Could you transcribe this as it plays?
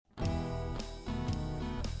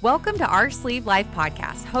Welcome to Our Sleeve Life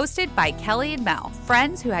podcast, hosted by Kellie and Mel,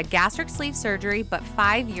 friends who had gastric sleeve surgery but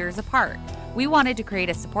 5 years apart. We wanted to create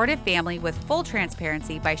a supportive family with full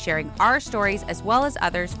transparency by sharing our stories as well as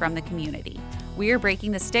others from the community. We are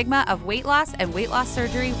breaking the stigma of weight loss and weight loss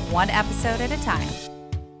surgery one episode at a time.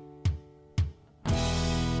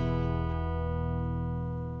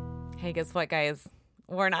 Hey, guess what, guys?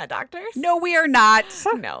 We're not doctors. No, we are not.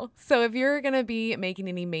 No. So if you're going to be making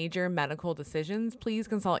any major medical decisions, please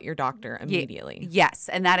consult your doctor immediately. Yes,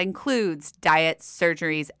 and that includes diets,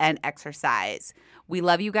 surgeries, and exercise. We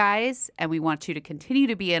love you guys, and we want you to continue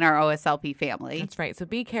to be in our OSLP family. That's right. So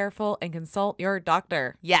be careful and consult your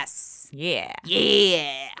doctor. Yes. Yeah.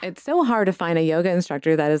 Yeah. It's so hard to find a yoga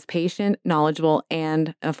instructor that is patient, knowledgeable,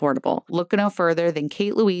 and affordable. Look no further than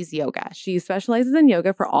Kate Louise Yoga. She specializes in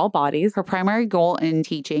yoga for all bodies. Her primary goal in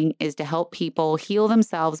teaching is to help people heal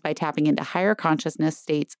themselves by tapping into higher consciousness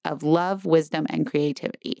states of love, wisdom, and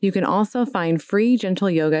creativity. You can also find free gentle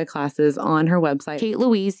yoga classes on her website,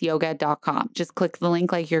 KateLouiseYoga.com. Just click the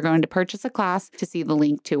link like you're going to purchase a class to see the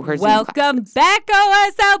link to her Zoom Welcome classes. back,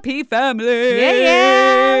 OSLP family.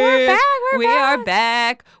 Yeah. We're back. We are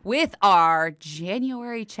back with our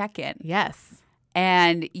January check-in. Yes.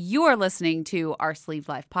 And you are listening to Our Sleeve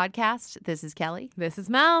Life podcast. This is Kellie. This is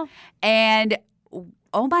Mel. And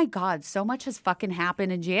oh my God, so much has fucking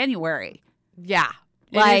happened in January. Yeah.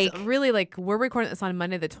 Like, it is really we're recording this on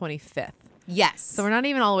Monday the 25th. Yes. So we're not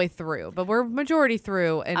even all the way through, but we're majority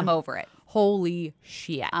through. And I'm over it. Holy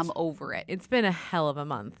shit. I'm over it. It's been a hell of a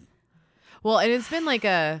month. Well, and it's been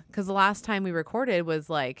because the last time we recorded was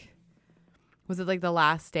it the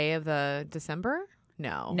last day of the December?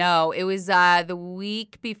 No, it was the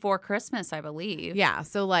week before Christmas, I believe. Yeah,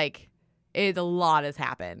 so a lot has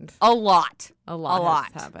happened. A lot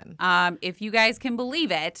Has happened. If you guys can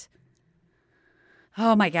believe it.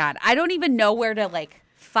 Oh my God, I don't even know where to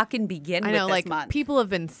fucking begin. I know, with this month. People have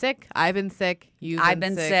been sick. I've been sick. I've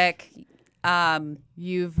been sick.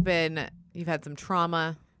 You've had some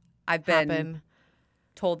trauma. I've been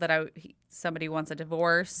told that somebody wants a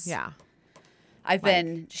divorce. Yeah. I've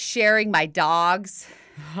been sharing my dogs,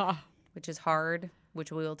 which is hard,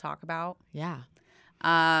 which we will talk about. Yeah.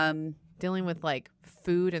 Dealing with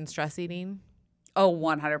food and stress eating. Oh,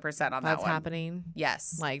 100% on that one. That's happening.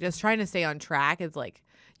 Yes. Just trying to stay on track is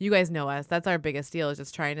you guys know us. That's our biggest deal, is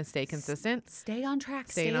just trying to stay consistent. Stay on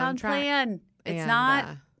track. Stay on track. plan. It's And,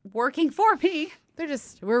 not working for me.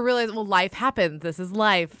 We're really, life happens. This is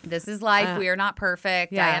life. This is life. We are not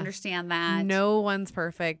perfect. Yeah. I understand that. No one's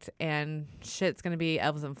perfect, and shit's going to be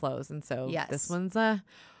ebbs and flows. And so This one's a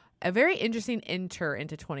very interesting enter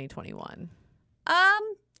into 2021.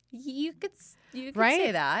 You could right?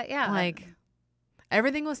 say that. Yeah.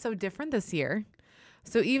 Everything was so different this year.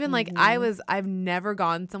 So even I've never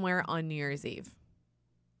gone somewhere on New Year's Eve.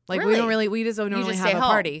 Really? We just don't normally just have stay a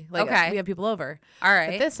home. party. Okay. We have people over. All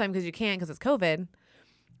right. But this time, because you can't, because it's COVID,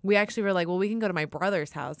 we actually were we can go to my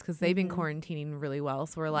brother's house because they've been quarantining really well.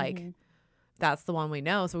 So we're that's the one we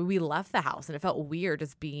know. So we left the house, and it felt weird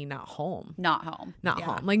just being not home. Not home.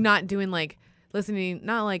 Home. Not doing listening,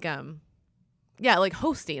 not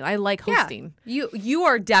hosting. I like hosting. Yeah. You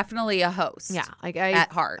are definitely a host. Yeah.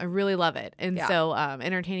 At heart. I really love it. And so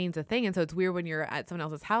entertaining's a thing. And so it's weird when you're at someone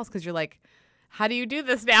else's house because you're like, how do you do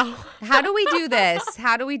this now? How do we do this?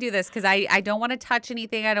 Because I don't want to touch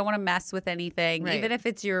anything. I don't want to mess with anything. Right. Even if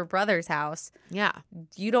it's your brother's house. Yeah.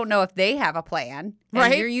 You don't know if they have a plan.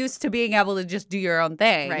 Right. You're used to being able to just do your own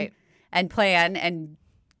thing. Right. And plan and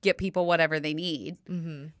get people whatever they need.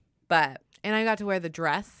 Mm-hmm. And I got to wear the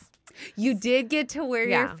dress. You did get to wear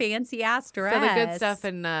your fancy ass dress. So the good stuff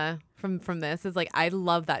from this is I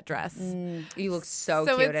love that dress. You look so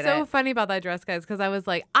cute in it. So it's so funny about that dress, guys, because I was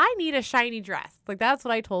I need a shiny dress. That's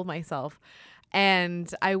what I told myself.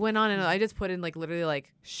 And I went on and I just put in literally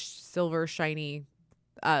silver shiny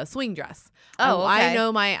swing dress. Oh, okay.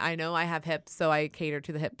 I know I have hips, so I cater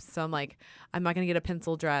to the hips. So I'm I'm not gonna get a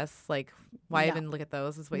pencil dress. Why even look at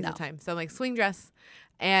those? It's a waste of time. So I'm swing dress,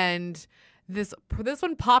 and this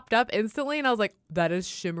one popped up instantly, and I was like, that is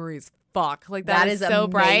shimmery as fuck. That is so amazing.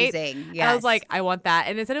 bright. Yes. I was like, I want that.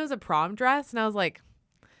 And it said it was a prom dress, and I was like,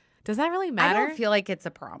 does that really matter? I don't feel like it's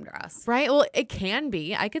a prom dress. Right? Well, it can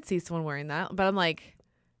be. I could see someone wearing that, but I'm like,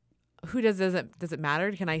 does it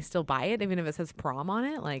matter? Can I still buy it even if it says prom on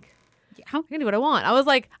it? I can do what I want. I was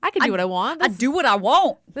like, I can do what I want. I do what I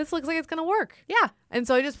want. This looks like it's gonna work. Yeah. And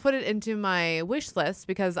so I just put it into my wish list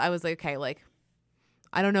because I was like, okay,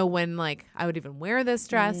 I don't know when I would even wear this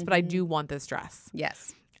dress, but I do want this dress.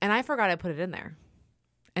 Yes. And I forgot I put it in there.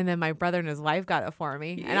 And then my brother and his wife got it for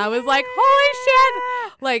me. And I was like,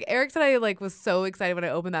 holy shit. Eric said I was so excited when I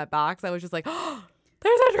opened that box. I was just like, oh,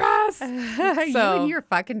 there's a dress. You and your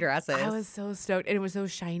fucking dresses. I was so stoked. And it was so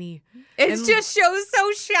shiny. It just shows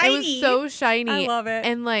so shiny. It was so shiny. I love it.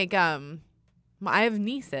 And like, I have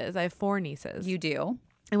nieces. I have 4 nieces. You do?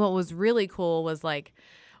 And what was really cool was like,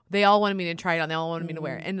 they all wanted me to try it on. They all wanted me to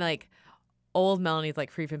wear it. And like, old Melanie's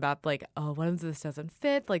like freaking about like, oh, what if this doesn't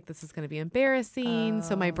fit? Like, this is going to be embarrassing.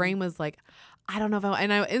 So my brain was like, I don't know if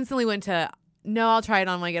and I instantly went to, no, I'll try it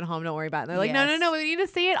on when I get home. Don't worry about it. And they're like, no, we need to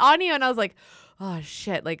see it on you. And I was like, oh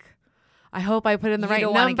shit. Like, I hope I put in the right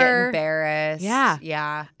number. You don't want to get embarrassed. Yeah.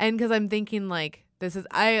 Yeah. And because I'm thinking like,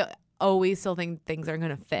 I always still think things are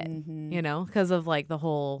going to fit, you know, because of like the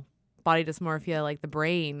whole body dysmorphia, like the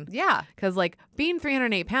brain. Yeah. Because like being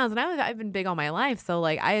 308 pounds, and I've been big all my life. So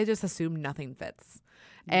like I just assumed nothing fits.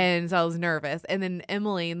 And so I was nervous. And then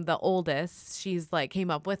Emily, the oldest, she's like came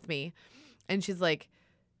up with me and she's like,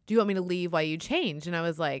 do you want me to leave while you change? And I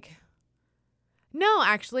was like, no,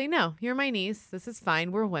 actually, no. You're my niece. This is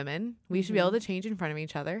fine. We're women. We should be able to change in front of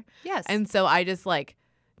each other. Yes. And so I just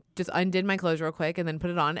undid my clothes real quick and then put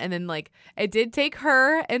it on. And then like it did take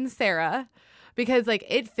her and Sarah because like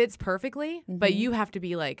it fits perfectly, but you have to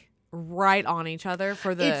be like right on each other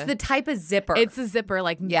for the. It's the type of zipper. It's a zipper.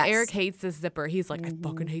 Like yes. Eric hates this zipper. He's like, I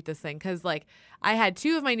fucking hate this thing because like I had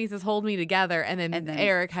 2 of my nieces hold me together, and then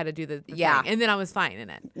Eric had to do the thing, and then I was fine in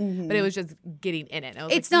it. But it was just getting in it.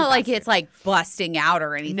 It's not like it's like busting out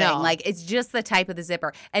or anything. No. Like it's just the type of the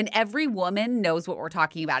zipper, and every woman knows what we're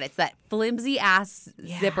talking about. It's that flimsy ass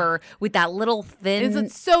zipper with that little thin.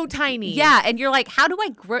 It's so tiny. Yeah, and you're like, how do I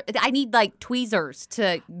grip? I need like tweezers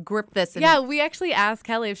to grip this. Yeah, we actually asked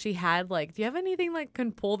Kelly if she had like, do you have anything like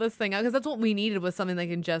can pull this thing out? Because that's what we needed was something that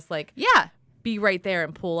can just like be right there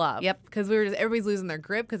and pull up. Yep. Because everybody's losing their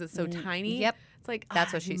grip because it's so tiny. Yep. It's like,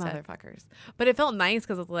 that's what she said. Motherfuckers. But it felt nice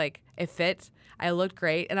because it's like, it fit. I looked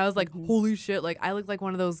great. And I was like, holy shit. Like, I looked like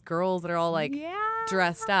one of those girls that are all like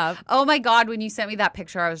dressed up. Oh my God. When you sent me that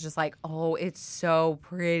picture, I was just like, oh, it's so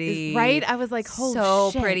pretty. Right? I was like, holy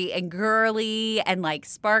so shit. Pretty and girly and like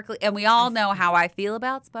sparkly. And we all know how I feel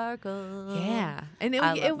about sparkle. Yeah. And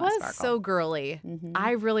it was so girly.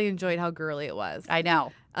 I really enjoyed how girly it was. I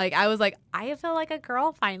know. Like I was like, I feel like a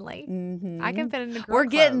girl finally. I can fit into girl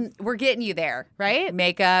clothes. We're getting you there, right?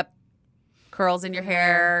 Makeup, curls in your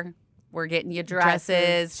hair. We're getting you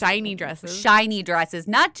dresses, shiny dresses,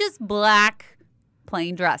 not just black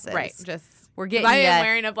plain dresses. Right, just we're getting. I am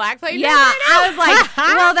wearing a black plain dress. Yeah, right now. I was like,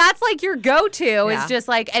 well, that's like your go-to. Yeah. It's just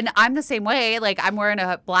like, and I'm the same way. Like I'm wearing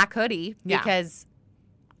a black hoodie because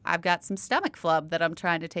I've got some stomach flub that I'm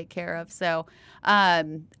trying to take care of. So I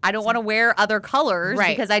don't want to wear other colors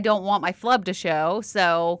because I don't want my flub to show.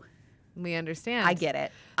 So we understand. I get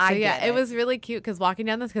it. It was really cute because walking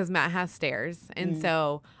down this, because Matt has stairs. And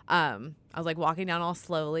so I was like walking down all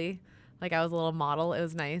slowly. Like I was a little model. It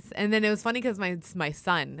was nice. And then it was funny because my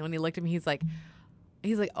son, when he looked at me, he's like,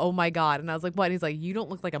 oh my God. And I was like, what? And he's like, you don't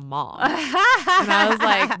look like a mom. And I was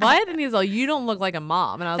like, what? And he's like, you don't look like a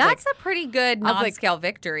mom. And I was That's a pretty good non-scale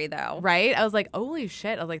victory though. Right? I was like, holy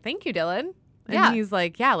shit. I was like, thank you, Dylan. And he's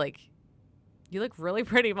like, yeah, like, you look really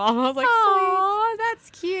pretty, Mom. I was like, oh, that's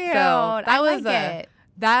cute. So that was it.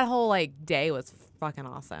 That whole like day was fucking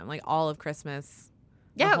awesome. Like all of Christmas.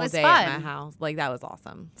 Yeah, it was day fun. At my house. Like that was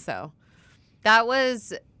awesome. So that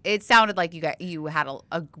was. It sounded like you had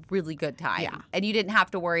a really good time. Yeah. And you didn't have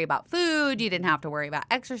to worry about food. You didn't have to worry about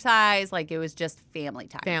exercise. Like it was just family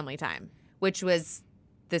time. Which was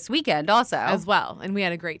this weekend also. As well. And we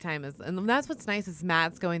had a great time. And that's what's nice is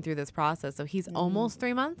Matt's going through this process. So he's almost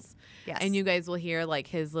 3 months. Yes. And you guys will hear like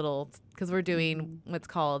his little, because we're doing what's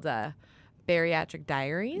called bariatric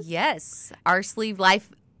diaries. Yes. Our Sleeve Life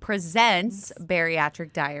presents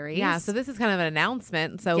Bariatric Diaries. Yeah, so this is kind of an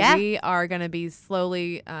announcement. So we are going to be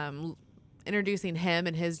slowly introducing him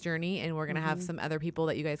and his journey, and we're going to have some other people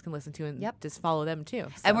that you guys can listen to and just follow them too.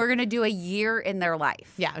 So. And we're going to do a year in their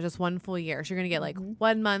life. Yeah, just one full year. So you're going to get like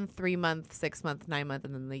 1 month, 3 month, 6 month, 9 month,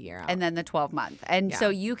 and then the year out. And then the 12 month. And so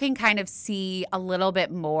you can kind of see a little bit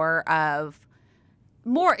more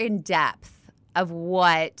in depth of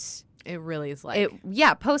what it really is like.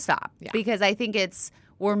 Post-op. Yeah. Because I think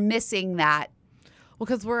we're missing that. Well,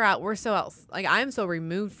 because we're so else. Like I'm so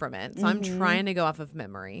removed from it, so I'm trying to go off of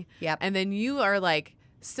memory. Yep. And then you are like,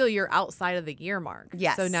 still you're outside of the year mark.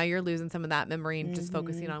 Yes. So now you're losing some of that memory and just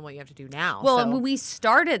focusing on what you have to do now. Well, and when we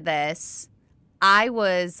started this, I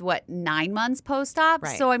was 9 months post-op.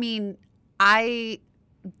 Right. So I mean,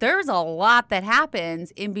 there's a lot that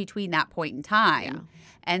happens in between that point in time,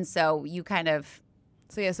 and so you kind of.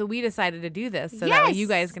 So we decided to do this so that way you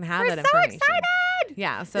guys can have that information. So excited!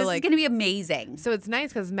 Yeah. So this like is going to be amazing. So it's nice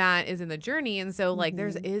because Matt is in the journey. And so like there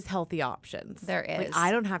is healthy options. There is. Like,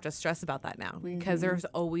 I don't have to stress about that now because there's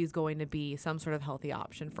always going to be some sort of healthy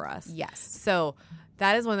option for us. Yes. So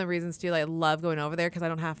that is one of the reasons too. I love going over there because I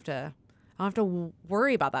don't have to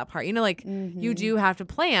worry about that part. You know, like you do have to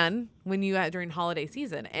plan when you during holiday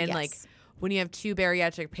season and like when you have 2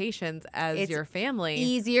 bariatric patients as your family,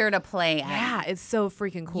 easier to plan. Yeah, it's so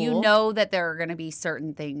freaking cool. You know that there are going to be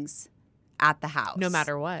certain things at the house. No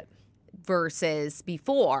matter what. Versus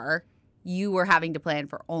before, you were having to plan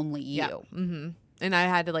for only you. Yeah. Mm-hmm. And I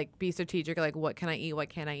had to like be strategic, like what can I eat, what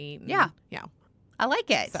can't I eat? And, yeah. I like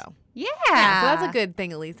it. So. Yeah. So that's a good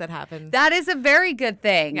thing at least that happened. That is a very good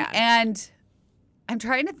thing. Yeah. And I'm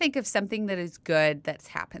trying to think of something that is good that's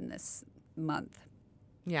happened this month.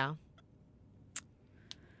 Yeah.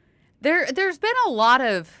 There's been a lot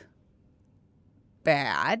of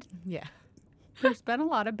bad. Yeah. There's been a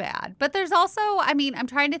lot of bad. But there's also, I mean, I'm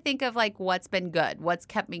trying to think of like what's been good, what's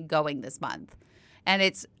kept me going this month. And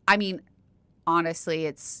it's, I mean, honestly,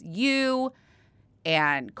 it's you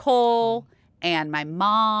and Cole and my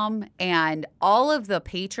mom and all of the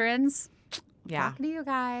patrons. Yeah. Talking to you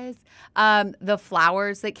guys. The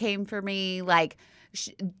flowers that came for me, like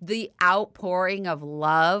the outpouring of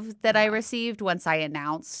love that I received once I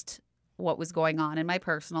announced what was going on in my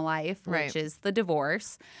personal life, which is the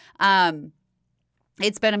divorce.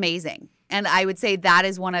 It's been amazing. And I would say that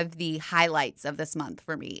is one of the highlights of this month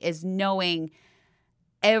for me is knowing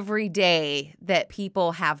every day that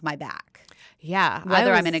people have my back. Yeah.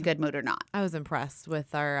 Whether I'm in a good mood or not. I was impressed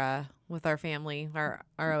with our family, our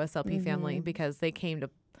OSLP family, because they came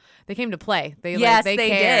to play. They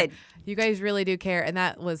care. Did. You guys really do care. And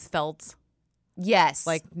that was felt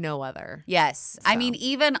like no other. Yes. So. I mean,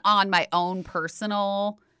 even on my own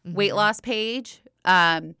personal weight loss page,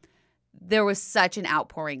 there was such an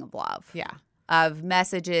outpouring of love. Yeah. Of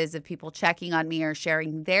messages of people checking on me or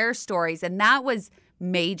sharing their stories. And that was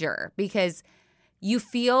major because you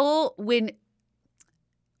feel when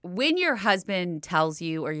your husband tells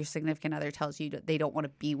you or your significant other tells you that they don't want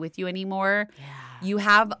to be with you anymore, you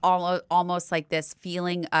have almost like this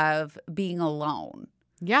feeling of being alone.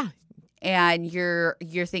 Yeah. And you're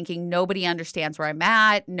thinking nobody understands where I'm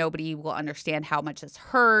at. Nobody will understand how much this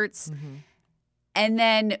hurts. Mm-hmm. And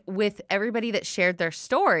then with everybody that shared their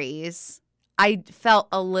stories, I felt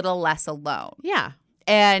a little less alone. Yeah.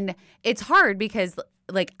 And it's hard because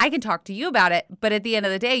like I can talk to you about it, but at the end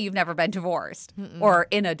of the day, you've never been divorced or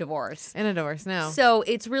in a divorce. In a divorce, no. So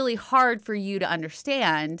it's really hard for you to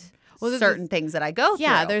understand certain things that I go through.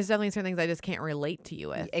 Yeah, there's definitely certain things I just can't relate to you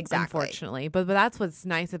with. Exactly. Unfortunately. But that's what's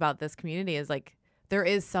nice about this community is like there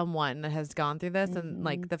is someone that has gone through this and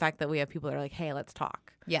like the fact that we have people that are like, hey, let's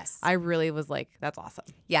talk. Yes. I really was like, that's awesome.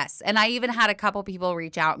 Yes. And I even had a couple people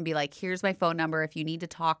reach out and be like, here's my phone number. If you need to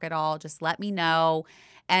talk at all, just let me know.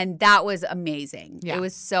 And that was amazing. Yeah. It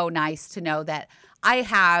was so nice to know that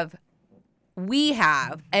we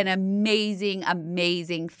have an amazing,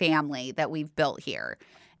 amazing family that we've built here.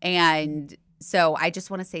 And so I just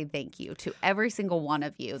want to say thank you to every single one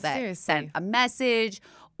of you that sent a message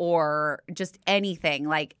or just anything.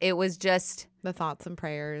 Like it was just the thoughts and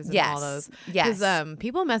prayers and all those. Yes. Because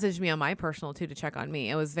people messaged me on my personal too to check on me.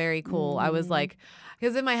 It was very cool. I was like,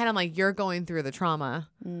 because in my head I'm like, you're going through the trauma,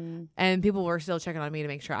 and people were still checking on me to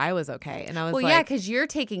make sure I was okay. And I was yeah, because you're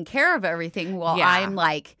taking care of everything while I'm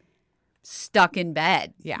like stuck in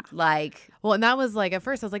bed. Yeah. Like, well, and that was like at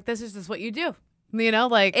first I was like, this is just what you do. You know,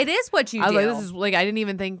 like it is what you do. I was like, this is like I didn't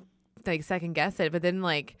even think like second guess it, but then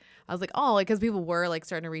like I was like, oh, like because people were like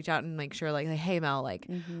starting to reach out and make sure like hey Mel, like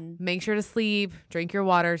make sure to sleep, drink your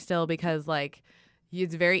water still because like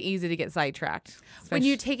it's very easy to get sidetracked when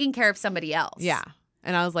you're taking care of somebody else. Yeah.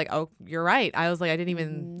 And I was like, oh, you're right. I was like, I didn't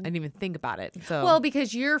even think about it. So well,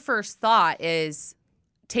 because your first thought is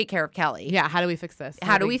take care of Kellie. Yeah. How do we fix this?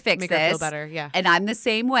 How do we fix make this? Her feel better. Yeah. And I'm the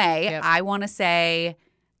same way. Yep. I want to say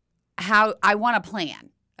how I want a plan.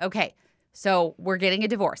 Okay. So we're getting a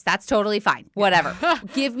divorce. That's totally fine. Whatever.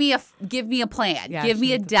 Give me a plan. Yeah, give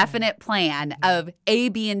me a definite plan of A,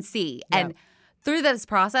 B, and C. Yep. And through this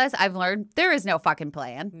process, I've learned there is no fucking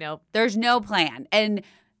plan. Nope. There's no plan. And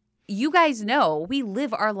you guys know we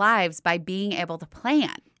live our lives by being able to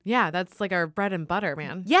plan. Yeah, that's like our bread and butter,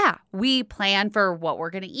 man. Yeah. We plan for what we're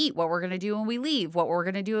going to eat, what we're going to do when we leave, what we're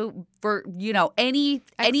going to do for, any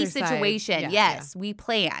situation. Yes, we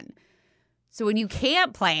plan. So when you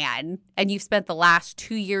can't plan and you've spent the last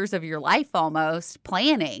 2 years of your life almost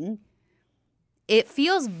planning, it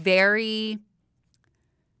feels very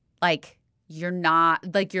like you're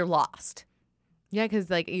not, like you're lost. Yeah, because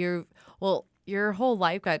like you're your whole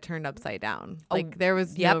life got turned upside down. Like there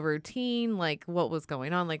was no routine, like what was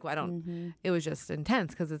going on. Like it was just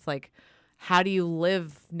intense because it's like, how do you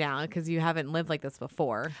live now? Because you haven't lived like this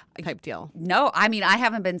before type deal. No, I mean, I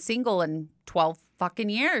haven't been single in 12 fucking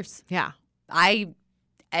years. Yeah. I've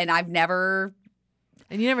never.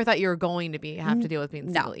 And you never thought you were going to have to deal with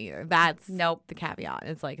being single either. That's the caveat.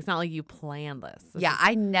 It's like, it's not like you planned this.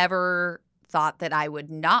 I never thought that I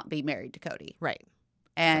would not be married to Cody. Right.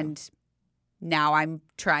 And now I'm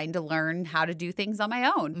trying to learn how to do things on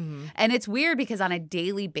my own. Mm-hmm. And it's weird because on a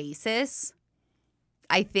daily basis,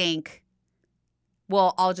 I think,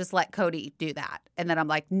 well, I'll just let Cody do that. And then I'm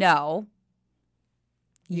like, no,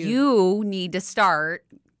 you need to start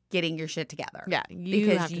getting your shit together. Yeah.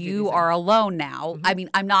 Because you are alone now. Mm-hmm. I mean,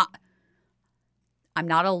 I'm not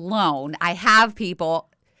alone. I have people.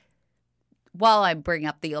 Well, I bring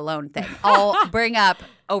up the alone thing. I'll bring up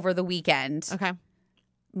over the weekend. Okay.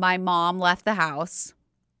 My mom left the house.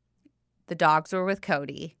 The dogs were with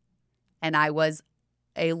Cody. And I was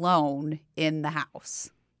alone in the house.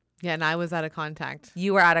 Yeah, and I was out of contact.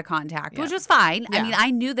 You were out of contact, which was fine. Yeah. I mean,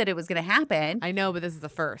 I knew that it was going to happen. I know, but this is the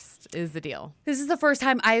first, is the deal. This is the first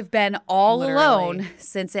time I've been all alone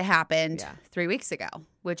since it happened 3 weeks ago,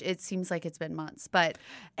 which it seems like it's been months. But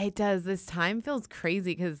it does. This time feels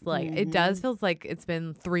crazy because, like, it does feels like it's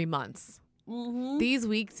been 3 months. Mm-hmm. These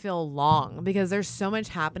weeks feel long because there's so much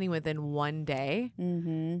happening within one day.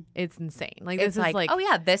 Mm-hmm. It's insane. Like, it's this is like, oh,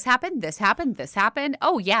 yeah, this happened, this happened, this happened.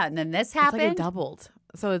 Oh, yeah, and then this happened. It's like it doubled.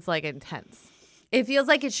 So it's like intense. It feels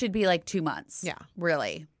like it should be like 2 months. Yeah.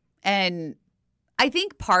 Really. And I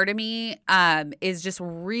think part of me is just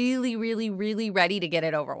really, really, really ready to get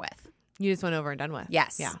it over with. You just went over and done with.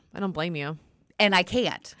 Yes. Yeah. I don't blame you. And I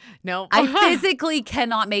can't. No. I physically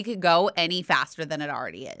cannot make it go any faster than it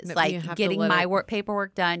already is. No, like getting my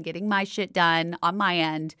paperwork done, getting my shit done on my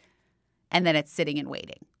end, and then it's sitting and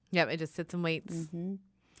waiting. Yep. It just sits and waits. Mm-hmm.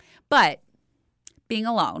 But being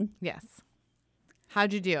alone. Yes.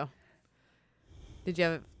 How'd you do? Did you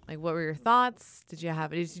have, like, what were your thoughts?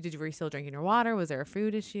 Were you still drinking your water? Was there a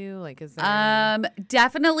food issue? Like, is there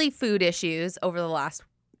definitely food issues over the last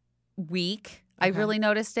week. Okay. I really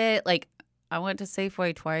noticed it. Like, I went to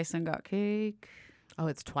Safeway twice and got cake. Oh,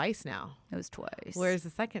 it's twice now. It was twice. Where's the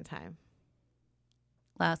second time?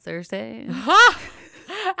 Last Thursday.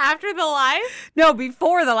 After the live? No,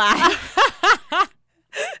 before the live.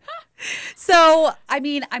 So, I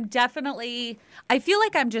mean, I feel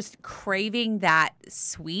like I'm just craving that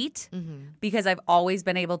sweet because I've always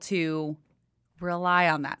been able to rely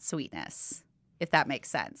on that sweetness, if that makes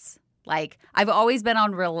sense. Like, I've always been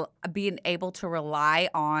being able to rely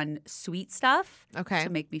on sweet stuff to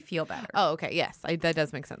make me feel better. Oh, okay. Yes, that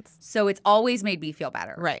does make sense. So it's always made me feel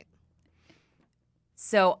better. Right.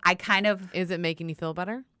 So I kind of... Is it making you feel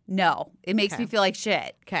better? No, it makes me feel like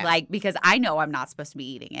shit. Okay. Like, because I know I'm not supposed to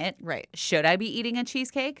be eating it. Right. Should I be eating a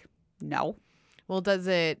cheesecake? No. Well,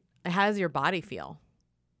 how does your body feel?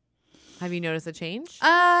 Have you noticed a change?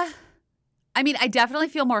 I mean, I definitely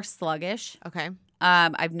feel more sluggish. Okay.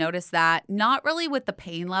 I've noticed that. Not really with the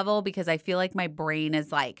pain level because I feel like my brain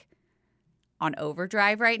is like on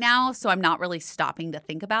overdrive right now. So I'm not really stopping to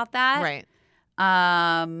think about that. Right.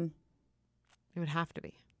 It would have to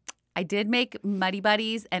be. I did make Muddy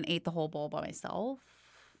Buddies and ate the whole bowl by myself.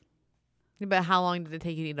 But how long did it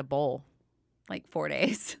take you to eat a bowl? Like 4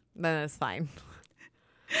 days. Then it's fine.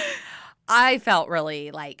 I felt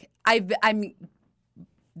really like I'm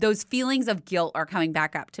those feelings of guilt are coming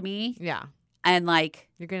back up to me. Yeah. And like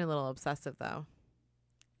you're getting a little obsessive though.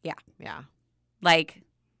 Yeah. Yeah. Like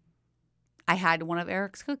I had one of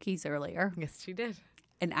Eric's cookies earlier. Yes, you did.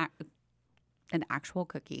 An actual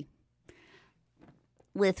cookie.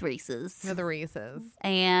 With Reese's. With the Reese's.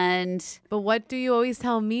 But what do you always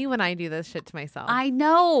tell me when I do this shit to myself? I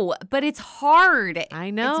know, but it's hard. I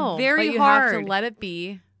know. It's very but you hard. have to let it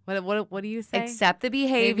be. What do you say? Accept the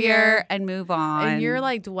behavior and move on. And you're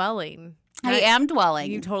like dwelling. I am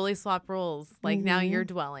dwelling. You totally swap roles. Like now you're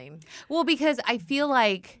dwelling. Well, because I feel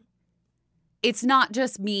like it's not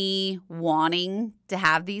just me wanting to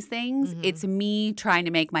have these things. It's me trying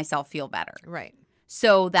to make myself feel better. Right.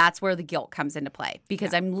 So that's where the guilt comes into play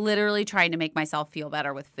because I'm literally trying to make myself feel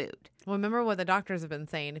better with food. Well, remember what the doctors have been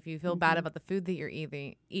saying. If you feel bad about the food that you're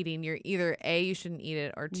eating, you're either A, you shouldn't eat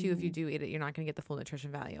it, or two, if you do eat it, you're not going to get the full nutrition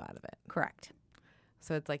value out of it. Correct.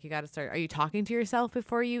 So it's like you got to start. Are you talking to yourself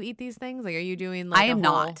before you eat these things? Like, are you doing like I am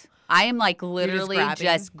not. I am like literally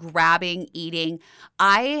just grabbing, eating.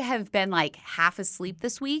 I have been like half asleep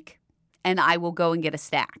this week and I will go and get a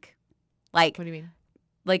snack. Like, what do you mean?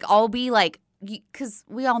 Like I'll be like, because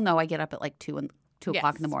we all know I get up at like 2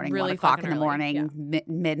 o'clock in the morning, really 1 o'clock in the morning,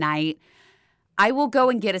 midnight. I will go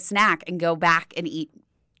and get a snack and go back and eat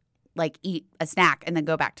a snack and then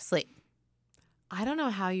go back to sleep. I don't know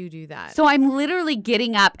how you do that. So I'm literally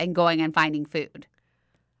getting up and going and finding food.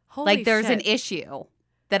 Holy there's shit. an issue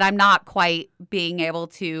that I'm not quite being able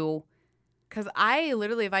to. Because I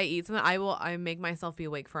literally, if I eat something, I make myself be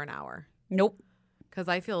awake for an hour. Nope. Because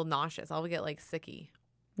I feel nauseous. I'll get sicky.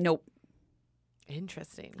 Nope.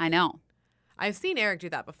 Interesting. I know. I've seen Eric do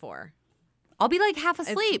that before. I'll be half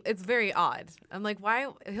asleep. It's very odd. I'm why?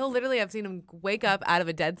 He'll literally, I've seen him wake up out of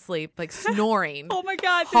a dead sleep, snoring. Oh my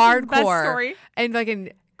God. Hardcore. This is the best story. And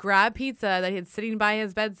fucking grab pizza that he had sitting by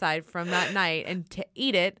his bedside from that night and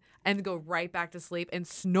eat it and go right back to sleep and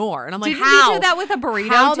snore. And I'm Did how? he do that with a burrito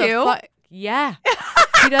How too? Yeah.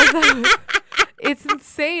 He does that. It's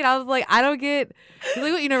insane. I was I don't get. He's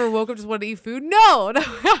what, you never woke up just wanted to eat food? No.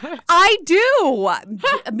 I do.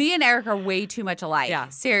 Me and Eric are way too much alike. Yeah.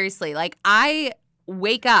 Seriously. I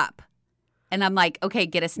wake up and I'm okay,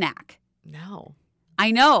 get a snack. No. I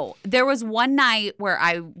know. There was one night where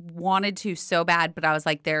I wanted to so bad, but I was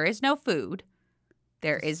there is no food.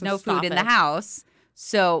 There is no food in the house.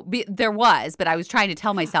 So there was, but I was trying to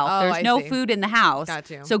tell myself there's no food in the house. Got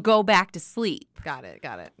you. So go back to sleep. Got it.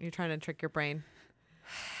 You're trying to trick your brain.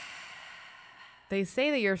 They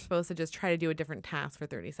say that you're supposed to just try to do a different task for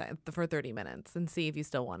 30 minutes and see if you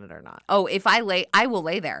still want it or not. Oh, if I will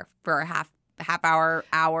lay there for a half hour,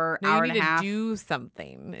 hour no, and you a need half. to do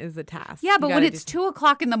something is a task. Yeah, but when it's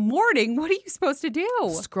 2:00 in the morning, what are you supposed to do?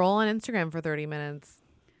 Scroll on Instagram for 30 minutes.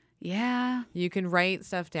 Yeah. You can write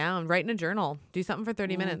stuff down. Write in a journal. Do something for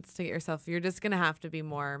 30 minutes to get yourself. You're just going to have to be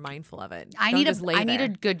more mindful of it. I need a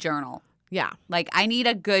good journal. Yeah. I need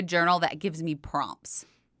a good journal that gives me prompts.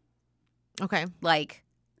 Okay.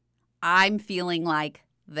 I'm feeling like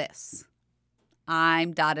this.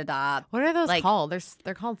 I'm da-da-da. What are those called?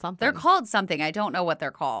 They're called something. They're called something. I don't know what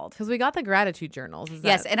they're called. Because we got the gratitude journals.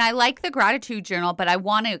 Yes, and I like the gratitude journal, but I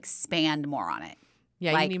want to expand more on it.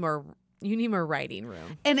 Yeah, you need more. You need more writing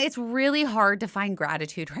room. And it's really hard to find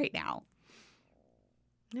gratitude right now.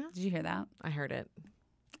 Yeah. Did you hear that? I heard it.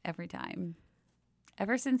 Every time.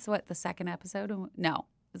 Ever since the second episode? No,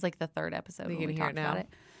 it was the third episode when we talked about it.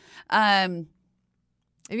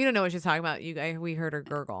 If you don't know what she's talking about, we heard her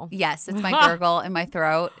gurgle. Yes, it's my gurgle in my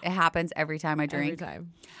throat. It happens every time I drink. Every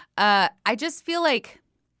time. I just feel like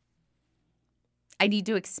I need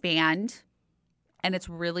to expand, and it's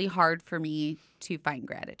really hard for me to find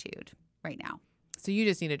gratitude right now. So you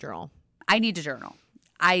just need a journal. I need to journal.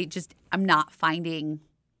 I'm not finding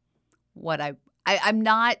what I'm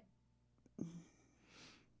not.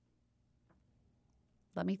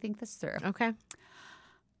 Let me think this through. Okay.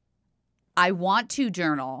 I want to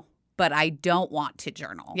journal, but I don't want to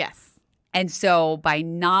journal. Yes. And so by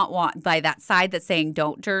that side that's saying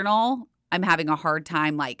don't journal, I'm having a hard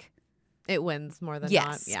time it wins more than yes.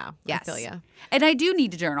 not. Yeah. Yes. I feel you. And I do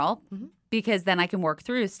need to journal because then I can work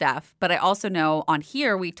through stuff. But I also know on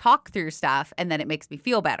here we talk through stuff and then it makes me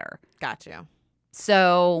feel better. Got you.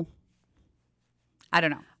 So I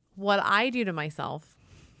don't know. What I do to myself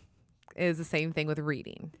is the same thing with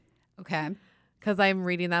reading. Okay. Because I'm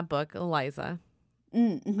reading that book, Eliza.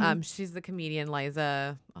 Mm-hmm. She's the comedian,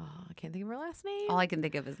 Liza. Oh, I can't think of her last name. All I can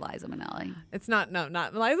think of is Liza Minnelli. It's not Liza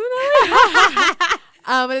Minnelli.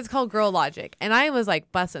 But it's called Girl Logic. And I was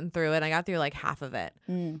busting through it. I got through half of it.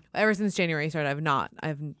 Ever since January started, I've not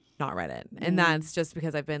read it. And that's just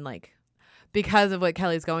because I've been because of what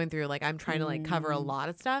Kelly's going through, I'm trying to cover a lot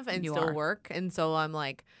of stuff and still work. And so I'm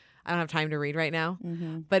I don't have time to read right now.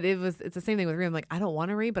 But it's the same thing with reading. I don't want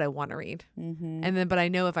to read, but I want to read. But I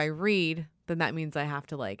know if I read, then that means I have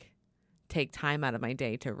to take time out of my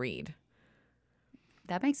day to read.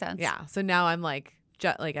 That makes sense. Yeah. So now I'm I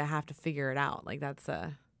have to figure it out. It's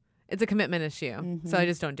a commitment issue. So I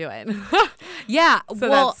just don't do it. Yeah. So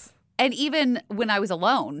well, and even when I was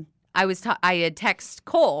alone, I had text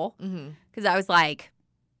Cole because I was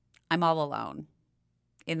I'm all alone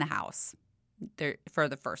in the house there for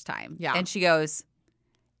the first time. Yeah. And she goes,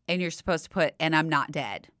 and you're supposed to put, and I'm not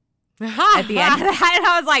dead at the end of that. And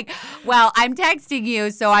I was well, I'm texting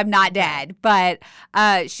you, so I'm not dead. But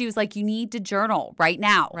she was you need to journal right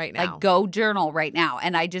now. Right now. Go journal right now.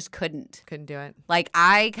 And I just couldn't. Couldn't do it.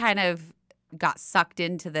 I kind of got sucked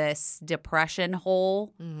into this depression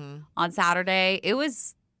hole on Saturday. It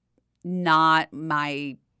was not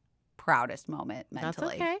my proudest moment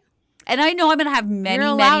mentally. That's okay. And I know I'm going to have many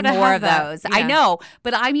more of those. Yeah. I know,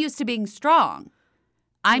 but I'm used to being strong.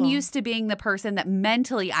 I'm used to being the person that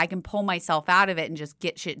mentally I can pull myself out of it and just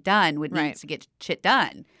get shit done when it needs to get shit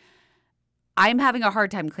done. I'm having a hard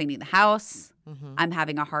time cleaning the house. I'm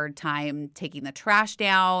having a hard time taking the trash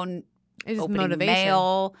down, It's just opening motivation.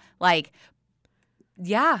 mail.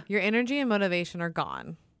 Yeah. Your energy and motivation are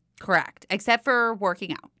gone. Correct. Except for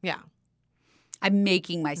working out. Yeah. I'm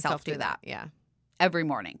making myself do that. Yeah. Every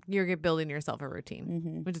morning. You're building yourself a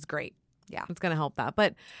routine, which is great. Yeah. It's going to help that.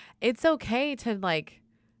 But it's okay to like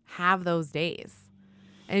have those days.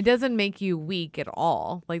 And it doesn't make you weak at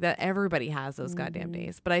all. Like that everybody has those goddamn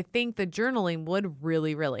days. But I think the journaling would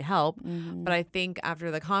really, really help. But I think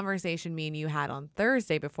after the conversation me and you had on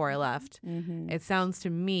Thursday before I left, it sounds to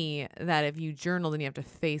me that if you journal, then you have to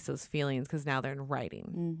face those feelings because now they're in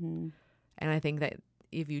writing. And I think that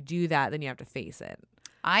if you do that, then you have to face it.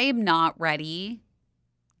 I am not ready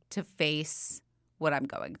to face what I'm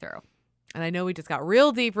going through. And I know we just got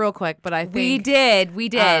real deep real quick, but I think we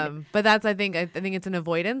did. But that's I think it's an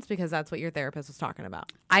avoidance because that's what your therapist was talking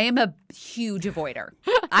about. I am a huge avoider.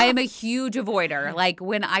 I am a huge avoider. Like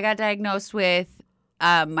when I got diagnosed with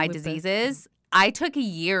my diseases, I took a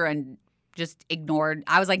year and just ignored.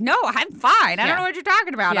 I was like, no, I'm fine. I don't know what you're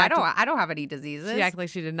talking about. I don't have any diseases. She acted like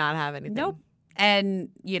she did not have anything. Nope. And,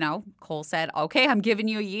 Cole said, okay, I'm giving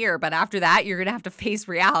you a year, but after that, you're going to have to face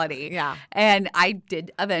reality. Yeah. And I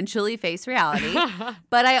did eventually face reality.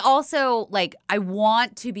 But I also, I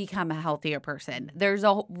want to become a healthier person. There's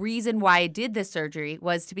a reason why I did this surgery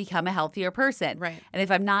was to become a healthier person. Right. And if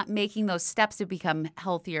I'm not making those steps to become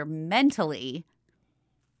healthier mentally,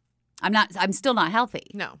 I'm still not healthy.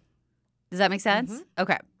 No. Does that make sense?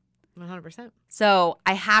 Okay. 100%. So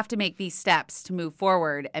I have to make these steps to move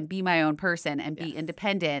forward and be my own person and be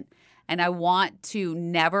independent. And I want to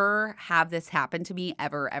never have this happen to me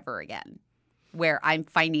ever, ever again, where I'm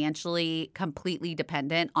financially completely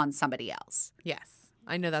dependent on somebody else. Yes.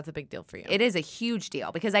 I know that's a big deal for you. It is a huge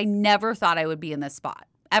deal because I never thought I would be in this spot,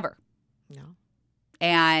 ever. No.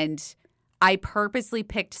 And I purposely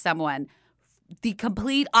picked someone the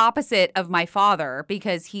complete opposite of my father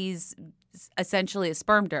because he's essentially a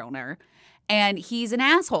sperm donor, and he's an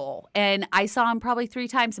asshole. And I saw him probably 3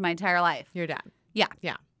 times in my entire life. Your dad. Yeah.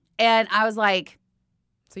 Yeah. And I was like...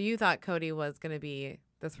 So you thought Cody was going to be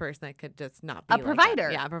this person that could just not be a provider.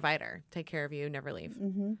 Yeah, a provider. Take care of you, never leave.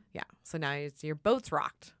 Yeah. So now your boat's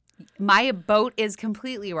rocked. My boat is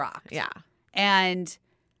completely rocked. Yeah. And,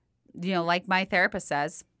 like my therapist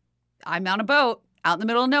says, I'm on a boat out in the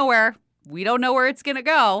middle of nowhere. We don't know where it's going to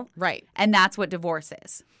go. Right. And that's what divorce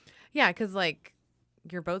is. Yeah, because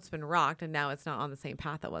your boat's been rocked and now it's not on the same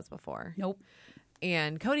path it was before. Nope.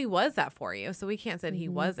 And Cody was that for you, so we can't say he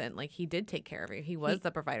wasn't. Like he did take care of you. He was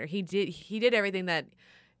the provider. He did everything that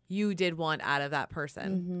you did want out of that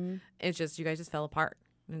person. It's just you guys just fell apart,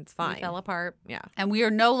 and it's fine. We fell apart. Yeah, and we are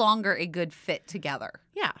no longer a good fit together.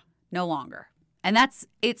 Yeah, no longer. And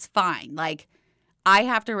it's fine. Like I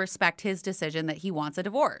have to respect his decision that he wants a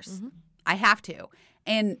divorce. I have to.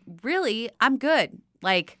 And really, I'm good.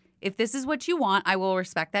 Like. If this is what you want, I will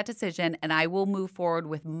respect that decision and I will move forward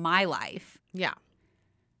with my life. Yeah.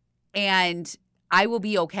 And I will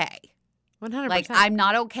be okay. 100%. Like, I'm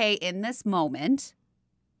not okay in this moment,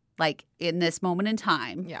 in this moment in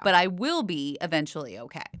time, but I will be eventually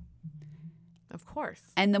okay. Of course.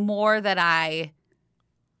 And the more that I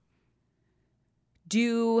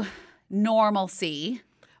do normalcy...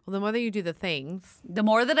 Well, the more that you do the things. The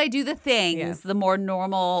more that I do the things, the more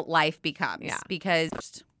normal life becomes. Yeah. Because...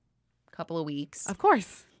 couple of weeks. Of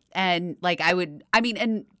course. And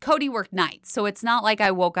and Cody worked nights. So it's not like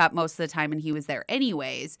I woke up most of the time and he was there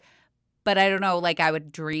anyways. But I don't know, I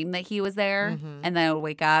would dream that he was there and then I would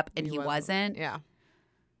wake up and he wasn't. Yeah.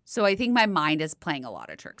 So I think my mind is playing a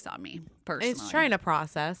lot of tricks on me, personally. It's trying to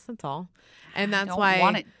process, that's all. And that's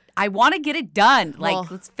why I want to get it done. Well,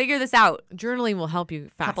 let's figure this out. Journaling will help you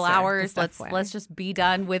faster. Couple hours. Let's just be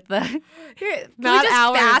done with the. Not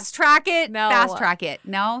hours. Fast track it. No, fast track it.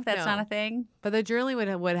 No, that's not a thing. But the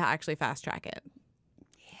journaling would actually fast track it.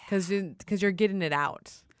 Because you're getting it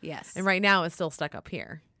out. Yes. And right now it's still stuck up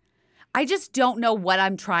here. I just don't know what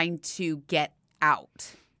I'm trying to get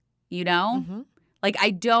out.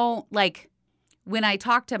 I don't when I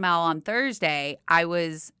talked to Mel on Thursday, I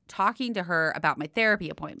was talking to her about my therapy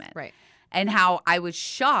appointment. Right. And how I was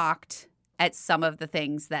shocked at some of the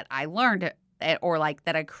things that I learned or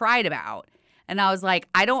that I cried about. And I was like,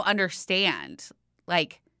 I don't understand. I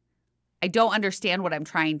don't understand what I'm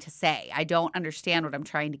trying to say. I don't understand what I'm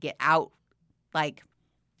trying to get out. It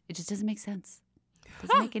just doesn't make sense. It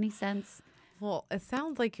doesn't make any sense. Well, it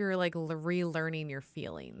sounds like you're relearning your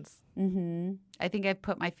feelings. I think I've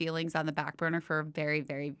put my feelings on the back burner for a very,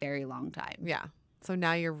 very, very long time. Yeah. So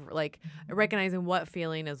now you're recognizing what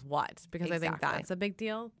feeling is what, because I think that's a big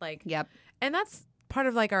deal. Yep. And that's part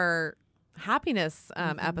of our happiness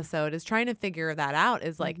episode is trying to figure that out,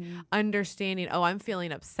 is like understanding, oh, I'm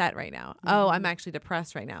feeling upset right now. Oh, I'm actually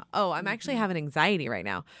depressed right now. Oh, I'm actually having anxiety right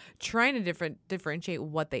now. Trying to differentiate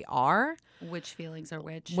what they are. Which feelings are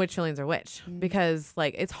which. Which feelings are which. Because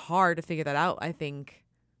like it's hard to figure that out, I think,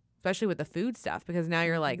 especially with the food stuff, because now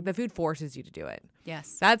you're like, the food forces you to do it.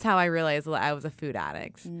 Yes. That's how I realized that I was a food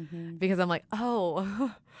addict. Because I'm like,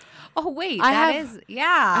 oh, wait, I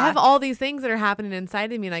have all these things that are happening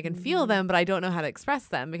inside of me and I can feel them, but I don't know how to express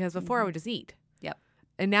them, because before I would just eat. Yep.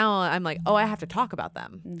 And now I'm like, oh, I have to talk about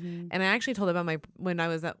them. And I actually told about when I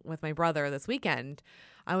was with my brother this weekend,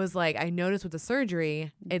 I was like, I noticed with the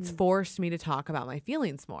surgery, it's forced me to talk about my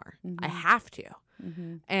feelings more. I have to.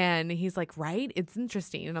 And he's like, right? It's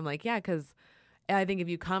interesting. And I'm like, yeah, because I think if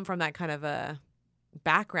you come from that kind of a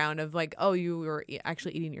background of like, oh, you were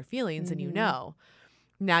actually eating your feelings and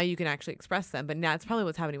now you can actually express them. But now it's probably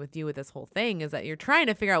what's happening with you with this whole thing, is that you're trying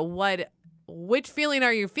to figure out which feeling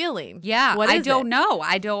are you feeling? Yeah. I don't know.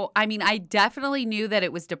 I definitely knew that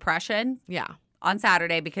it was depression. Yeah. On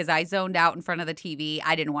Saturday, because I zoned out in front of the TV.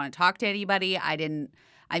 I didn't want to talk to anybody.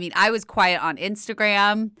 I was quiet on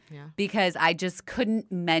Instagram because I just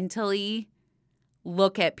couldn't mentally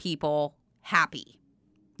look at people happy.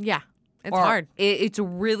 Yeah. It's hard. It's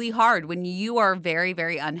really hard when you are very,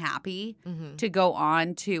 very unhappy to go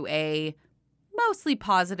on to a mostly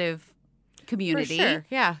positive community. For sure.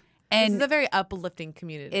 Yeah. And this is a very uplifting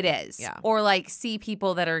community. It is. Yeah. Or like see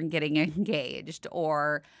people that are getting engaged,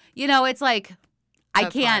 or, it's like, I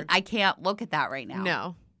can't look at that right now.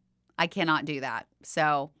 No. I cannot do that.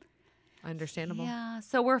 So. Understandable. Yeah.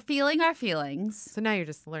 So we're feeling our feelings. So now you're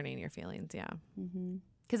just learning your feelings. Yeah.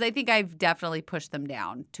 Because I think I've definitely pushed them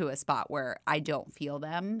down to a spot where I don't feel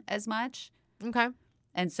them as much. Okay.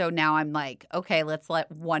 And so now I'm like, okay, let's let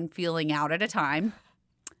one feeling out at a time.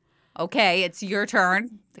 Okay, it's your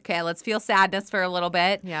turn. Okay, let's feel sadness for a little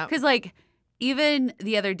bit. Yeah. Because like even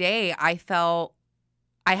the other day, I felt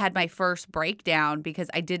I had my first breakdown because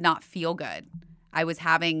I did not feel good. I was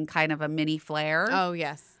having kind of a mini flare. Oh,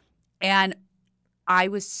 yes. And I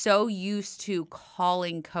was so used to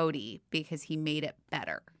calling Cody because he made it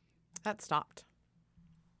better. That stopped.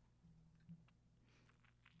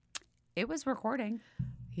 It was recording.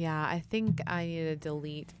 Yeah, I think I need to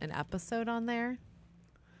delete an episode on there.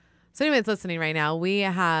 So anyone that's listening right now, we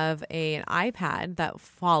have an iPad that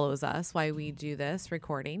follows us while we do this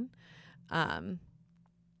recording.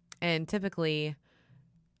 And typically,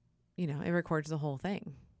 it records the whole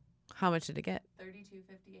thing. How much did it get?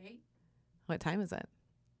 32:58. What time is it?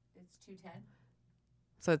 It's 2:10.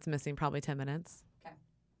 So it's missing probably 10 minutes. Okay.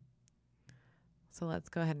 So let's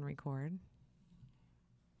go ahead and record.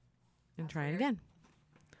 And try it again.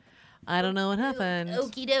 I don't know what happened.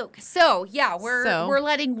 Okie doke. So yeah, we're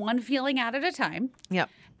letting one feeling out at a time. Yep.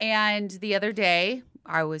 And the other day,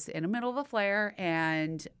 I was in the middle of a flare,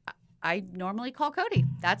 and I normally call Cody.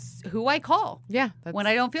 That's who I call. Yeah. When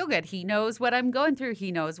I don't feel good. He knows what I'm going through.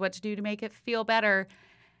 He knows what to do to make it feel better.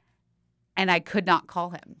 And I could not call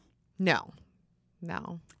him. No.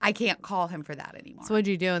 I can't call him for that anymore. So what'd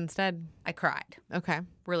you do instead? I cried. Okay.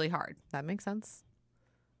 Really hard. That makes sense.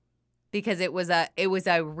 Because it was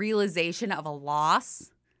a realization of a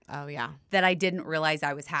loss. Oh, yeah. That I didn't realize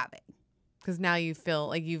I was having. Because now you feel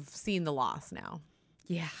like you've seen the loss now.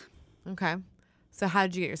 Yeah. Okay. So how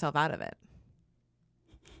did you get yourself out of it?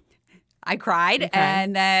 I cried,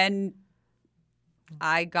 and then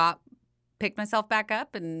I picked myself back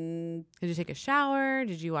up. And did you take a shower?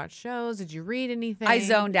 Did you watch shows? Did you read anything? I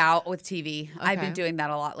zoned out with TV. Okay. I've been doing that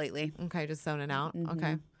a lot lately. Okay, just zoning out.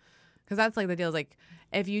 Okay. Because that's like the deal is like,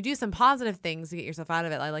 if you do some positive things to get yourself out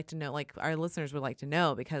of it, I like to know, like our listeners would like to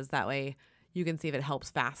know, because that way you can see if it helps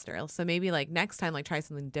faster. So maybe like next time, like try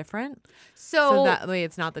something different. So that way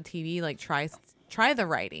it's not the TV, like try the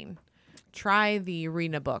writing, try the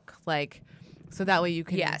reading a book, like, so that way you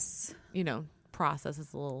can, process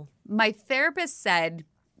this a little. My therapist said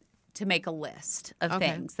to make a list of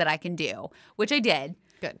things that I can do, which I did.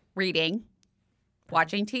 Good. Reading,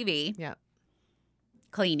 watching TV. Yep.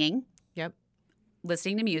 Cleaning. Yep.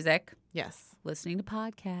 Listening to music. Yes. Listening to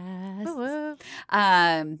podcasts. Woo-woo.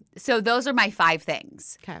 So those are my 5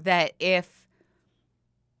 things that if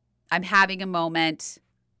I'm having a moment,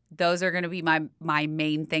 those are going to be my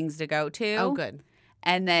main things to go to. Oh, good.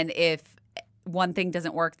 And then if one thing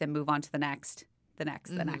doesn't work, then move on to the next.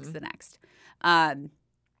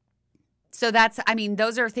 So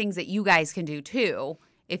those are things that you guys can do too.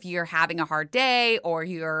 If you're having a hard day or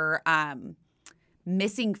you're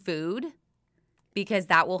missing food, because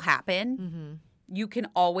that will happen, you can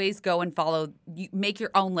always go and make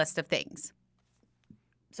your own list of things.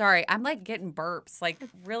 Sorry, I'm like getting burps. Like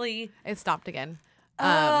really. It stopped again.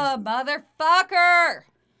 Motherfucker.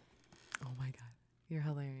 Oh my God. You're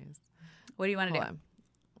hilarious. What do you want to do? On.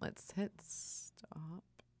 Let's hit stop.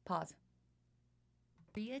 Pause.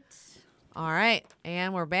 Bitch. All right.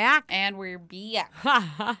 And we're back. And we're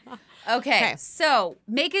back. Okay. So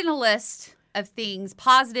making a list of things,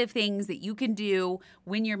 positive things that you can do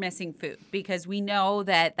when you're missing food, because we know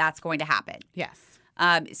that that's going to happen. Yes.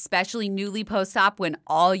 Especially newly post-op when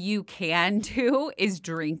all you can do is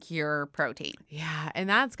drink your protein. Yeah, and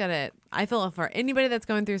that's I feel for anybody that's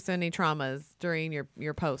going through so many traumas during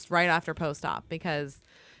your post, right after post-op, because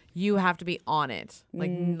you have to be on it. Like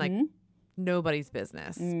nobody's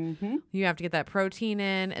business. Mm-hmm. You have to get that protein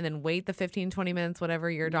in and then wait the 15, 20 minutes, whatever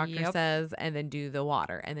your doctor says, and then do the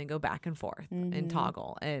water and then go back and forth and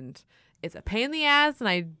toggle. And it's a pain in the ass, and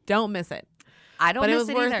I don't miss it. I don't miss it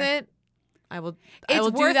either. But it was worth it. I will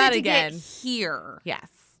worth do that it to again. Get here. Yes.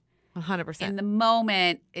 100%. In the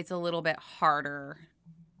moment, it's a little bit harder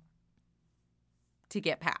to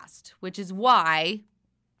get past, which is why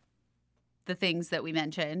the things that we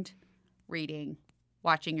mentioned, reading,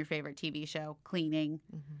 watching your favorite TV show, cleaning,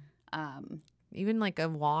 even like a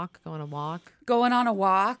walk, going on a walk. Going on a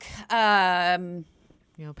walk. Petting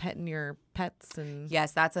your pets. And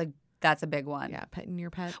yes, that's a big one. Yeah, petting your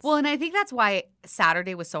pets. Well, and I think that's why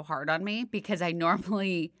Saturday was so hard on me, because I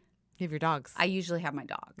normally... You have your dogs. I usually have my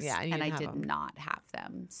dogs. Yeah, and I did not have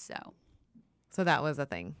them, so that was a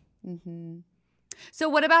thing. Mm-hmm. So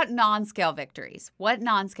what about non-scale victories? What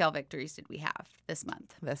non-scale victories did we have this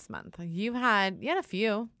month? You had a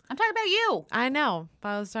few. I'm talking about you. I know, but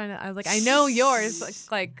I was like, I know yours,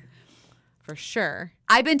 like for sure.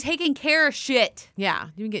 I've been taking care of shit. Yeah,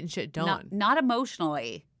 you've been getting shit done. Not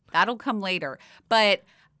emotionally. That'll come later. But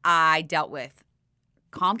I dealt with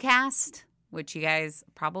Comcast, which you guys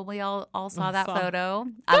probably all saw that photo.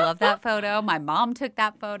 I love that photo. My mom took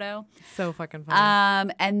that photo. So fucking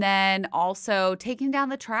funny. And then also taking down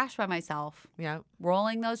the trash by myself. Yeah.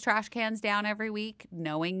 Rolling those trash cans down every week,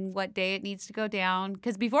 knowing what day it needs to go down.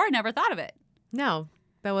 Because before I never thought of it. No,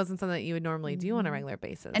 that wasn't something that you would normally do on a regular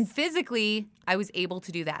basis. And physically, I was able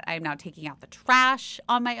to do that. I am now taking out the trash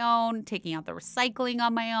on my own, taking out the recycling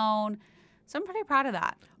on my own. So I'm pretty proud of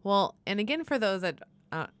that. Well, and again, for those that,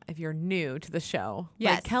 if you're new to the show,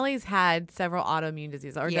 yes. like Kelly's had several autoimmune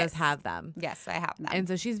diseases, or does have them. Yes, I have them. And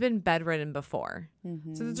so she's been bedridden before.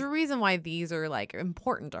 Mm-hmm. So there's a reason why these are like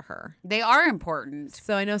important to her. They are important.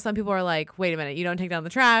 So I know some people are like, wait a minute, you don't take down the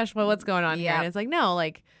trash? Well, what's going on here? And it's like, no,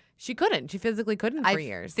 like she couldn't. She physically couldn't for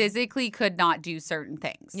years. Physically could not do certain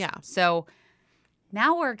things. Yeah. So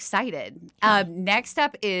now we're excited. Next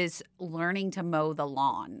up is learning to mow the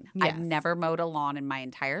lawn. Yes. I've never mowed a lawn in my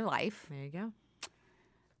entire life. There you go.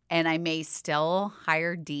 And I may still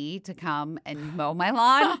hire D to come and mow my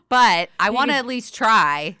lawn, but I want to at least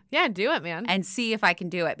try. Yeah, do it, man. And see if I can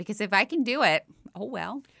do it. Because if I can do it, oh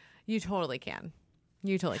well. You totally can.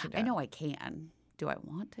 You totally can do it. I know I can. Do I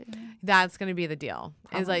want to? That's going to be the deal.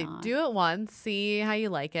 Probably is like, not. do it once, see how you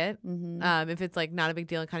like it. Mm-hmm. If it's like not a big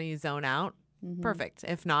deal, kind of you zone out. Mm-hmm. Perfect.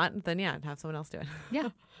 If not, then yeah, have someone else do it. Yeah,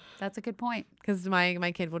 that's a good point. Because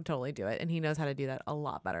my kid would totally do it, and he knows how to do that a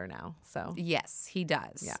lot better now. So yes, he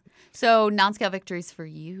does. Yeah. So non-scale victories for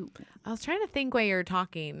you. I was trying to think while you're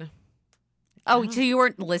talking. Oh, so you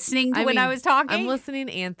weren't listening to when I was talking? I'm listening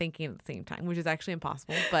and thinking at the same time, which is actually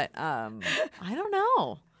impossible. But I don't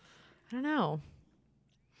know.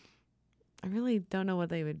 I really don't know what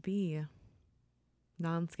they would be.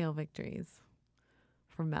 Non-scale victories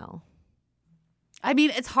for Mel. I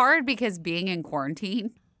mean, it's hard because being in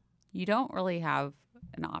quarantine, you don't really have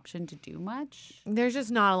an option to do much. There's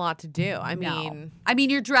just not a lot to do. I mean,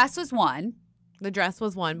 your dress was one. The dress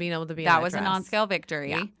was one, being able to be that was dress. A non-scale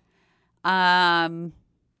victory. Yeah. Yeah,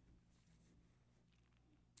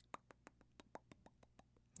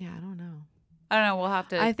 I don't know. We'll have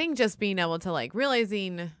to. I think just being able to like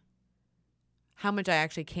realizing how much I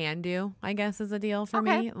actually can do, I guess, is a deal for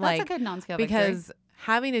me. That's a good non-scale victory. Because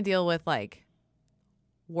having to deal with like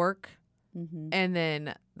work mm-hmm. and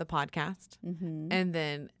then the podcast mm-hmm. and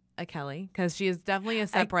then a Kelly, because she is definitely a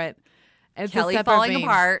separate. It's Kelly a separate falling being.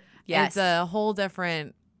 apart. Yes, it's a whole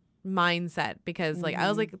different mindset because like I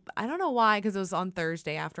was like, I don't know why, because it was on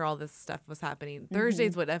Thursday after all this stuff was happening.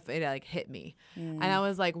 Thursday's what it like hit me, and I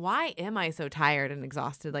was like, why am I so tired and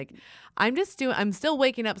exhausted? Like I'm still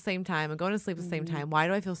waking up same time and going to sleep at the same time. Why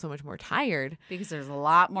do I feel so much more tired? Because there's a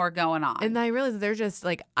lot more going on. And then I realized they're just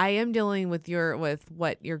like, I am dealing with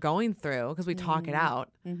what you're going through, because we talk it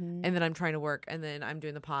out, and then I'm trying to work, and then I'm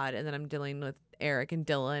doing the pod, and then I'm dealing with Eric and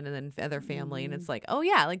Dylan and then other family. And it's like, oh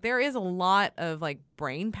yeah, like there is a lot of like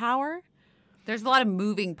brain power There's a lot of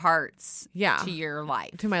moving parts to your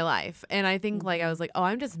life. To my life. And I think like I was like, oh,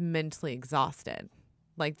 I'm just mentally exhausted.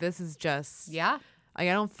 Like this is just Like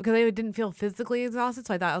I don't, because I didn't feel physically exhausted.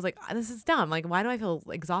 So I thought, I was like, this is dumb. Like, why do I feel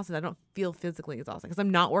exhausted? I don't feel physically exhausted because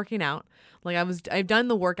I'm not working out. Like I've done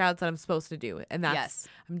the workouts that I'm supposed to do. And that's,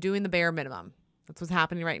 I'm doing the bare minimum. That's what's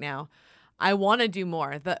happening right now. I want to do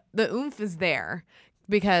more. The oomph is there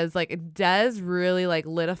because like it does really like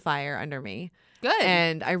lit a fire under me. Good.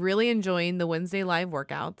 And I really enjoying the Wednesday live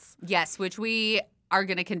workouts. Yes, which we are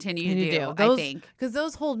going to continue to do, those, I think. Because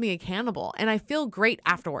those hold me accountable and I feel great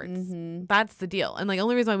afterwards. Mm-hmm. That's the deal. And like the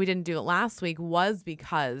only reason why we didn't do it last week was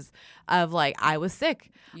because of like I was sick.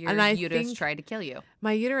 Your uterus tried to kill you.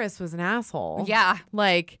 My uterus was an asshole. Yeah.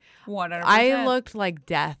 Like 100%. I looked like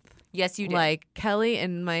death. Yes, you did. Like Kelly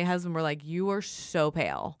and my husband were like, you are so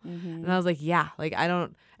pale. Mm-hmm. And I was like, yeah, like I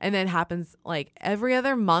don't. And then it happens like every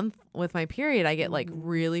other month with my period, I get like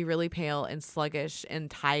really, really pale and sluggish and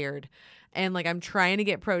tired. And like I'm trying to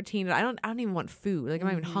get protein. And I don't even want food. Like I'm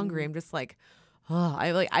not even hungry. I'm just like, oh,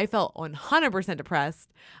 I felt 100%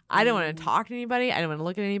 depressed. I don't want to talk to anybody. I don't want to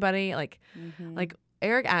look at anybody. Like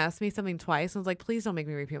Eric asked me something twice. I was like, please don't make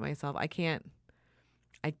me repeat myself. I can't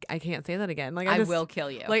say that again. Like I will kill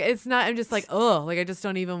you. Like it's not. I'm just like, oh, like I just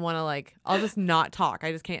don't even want to. Like I'll just not talk.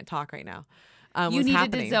 I just can't talk right now. You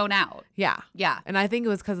needed to zone out. Yeah. Yeah. And I think it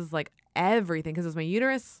was because it's like everything. Because it was my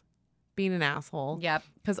uterus being an asshole. Yep.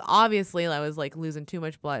 Because obviously I was like losing too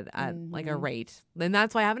much blood at like a rate. And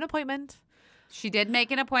that's why I have an appointment. She did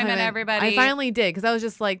make an appointment, everybody. I finally did because I was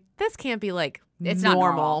just like, this can't be like it's normal.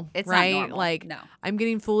 Not normal. It's right? Not normal. Like no. I'm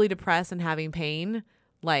getting fully depressed and having pain,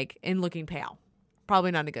 like and looking pale.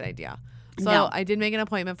 Probably not a good idea. So I did make an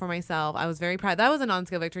appointment for myself. I was very proud. That was a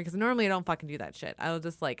non-scale victory because normally I don't fucking do that shit. I will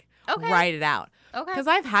just like write it out. Okay. Because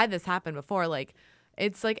I've had this happen before. Like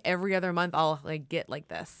it's like every other month I'll like get like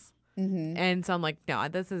this. Mm-hmm. And so I'm like, no,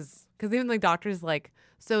 this is because even like doctors like,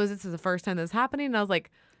 so is this the first time this is happening? And I was like,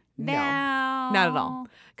 no, not at all.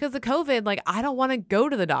 Because the COVID, like I don't want to go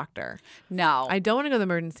to the doctor. No. I don't want to go to the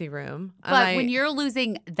emergency room. But when you're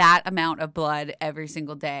losing that amount of blood every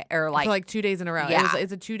single day or like. For like 2 days in a row. Yeah.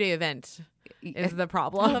 It's a 2-day event. Is the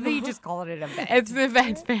problem. I love that you just call it an event. It's an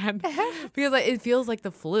event, man. Because like, it feels like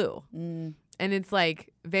the flu. And it's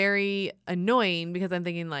like very annoying because I'm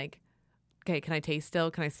thinking like, okay, can I taste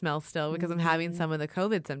still? Can I smell still? Because I'm having some of the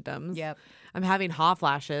COVID symptoms. Yep. I'm having hot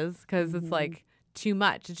flashes because it's like too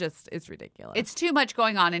much. It's ridiculous. It's too much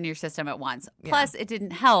going on in your system at once. Plus, it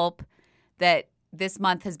didn't help that this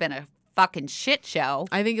month has been a fucking shit show.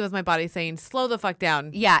 I think it was my body saying, slow the fuck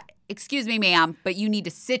down. Yeah. Excuse me, ma'am, but you need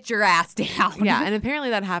to sit your ass down. Yeah. And apparently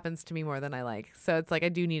that happens to me more than I like. So it's like I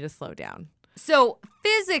do need to slow down. So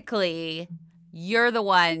physically, you're the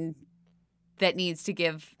one that needs to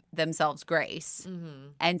give themselves grace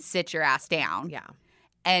and sit your ass down. Yeah.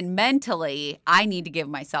 And mentally, I need to give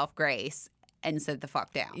myself grace and sit the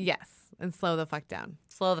fuck down. Yes. And slow the fuck down.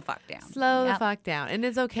 Slow the fuck down. Slow the fuck down. And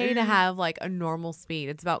it's okay to have like a normal speed.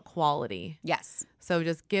 It's about quality. Yes. So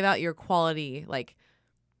just give out your quality like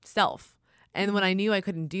self. And when I knew I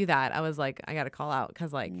couldn't do that, I was like, I got to call out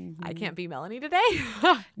because like I can't be Melanie today.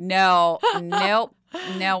 Nope.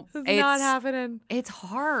 It's not happening. It's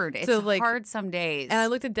hard. It's so, like, hard some days. And I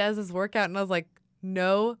looked at Dez's workout and I was like,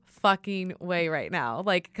 no fucking way right now.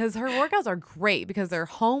 Like, because her workouts are great because they're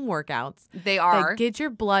home workouts. They are. They get your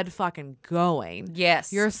blood fucking going.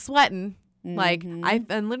 Yes. You're sweating. Like,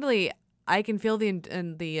 and literally, I can feel the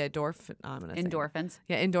endorphin. Endorphins.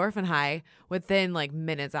 Yeah, endorphin high within like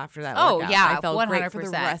minutes after that. Oh, workout. yeah, I felt 100%. great for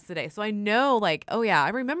the rest of the day. So I know, like, oh yeah, I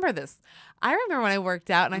remember this. I remember when I worked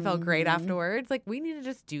out and I felt great afterwards. Like, we need to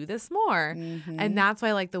just do this more, and that's why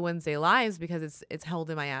I like the Wednesday lives because it's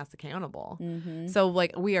holding my ass accountable. So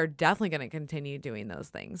like, we are definitely going to continue doing those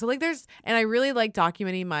things. So like, and I really like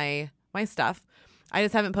documenting my stuff. I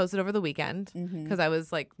just haven't posted over the weekend because I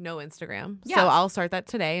was like no Instagram. Yeah. So I'll start that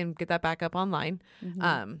today and get that back up online.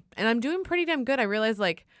 And I'm doing pretty damn good. I realized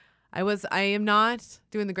like I am not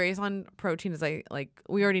doing the greatest on protein as I like.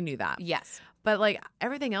 We already knew that. Yes. But like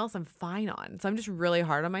everything else I'm fine on. So I'm just really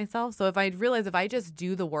hard on myself. So if I realize if I just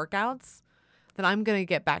do the workouts, then I'm going to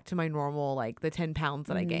get back to my normal, like the 10 pounds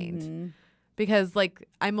that I gained. Because like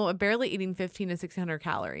I'm barely eating 1,500 to 1,600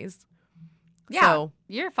 calories. Yeah, so,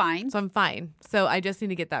 you're fine. So I'm fine. So I just need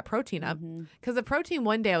to get that protein up. Because the protein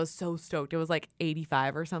one day I was so stoked. It was like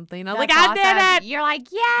 85 or something. I was like, I did it. You're like,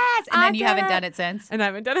 yes. And then you haven't done it since. And I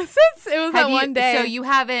haven't done it since. It was that one day. So you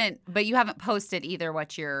haven't posted either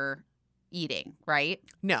what you're eating, right?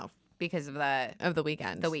 No. Because of the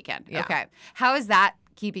weekend. The weekend. Yeah. Okay. How is that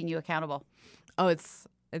keeping you accountable? Oh, it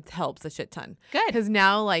helps a shit ton. Good. Because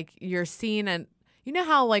now like you're seeing you know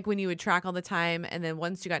how like when you would track all the time and then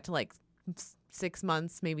once you got to like 6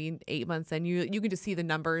 months, maybe 8 months, then you could just see the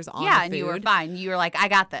numbers on the food. and you were fine. You were like, I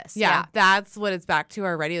got this. Yeah, that's what it's back to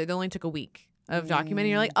already. It only took a week of documenting.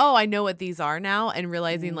 You're like, oh, I know what these are now, and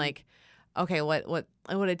realizing like, okay, what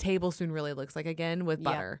a tablespoon really looks like again with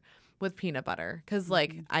butter, with peanut butter, because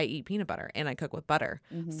like I eat peanut butter and I cook with butter,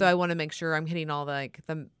 so I want to make sure I'm hitting all the like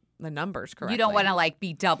the numbers correctly. You don't want to like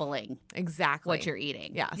be doubling exactly what you're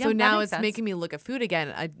eating. Yeah. So now it's making me look at food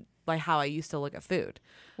again like how I used to look at food,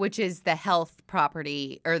 which is the health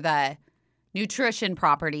property or the nutrition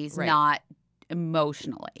properties, not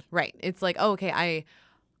emotionally. Right. It's like, oh, okay,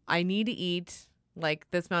 I need to eat like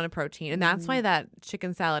this amount of protein. And that's why that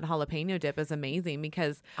chicken salad jalapeno dip is amazing,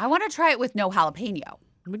 because I want to try it with no jalapeno.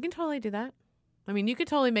 We can totally do that. I mean, you could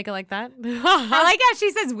totally make it like that. I like how she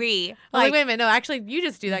says we. Like, wait a minute. No, actually, you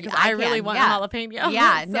just do that because I really want a jalapeno.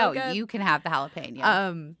 Yeah, so no, you can have the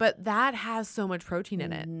jalapeno. But that has so much protein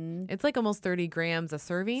in it. It's like almost 30 grams a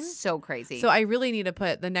serving. So crazy. So I really need to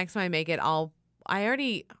put, the next time I make it, I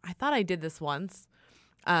thought I did this once,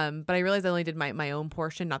 but I realized I only did my own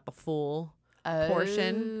portion, not the full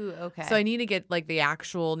portion. Okay. So I need to get like the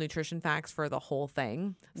actual nutrition facts for the whole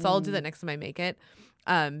thing. So I'll do that next time I make it.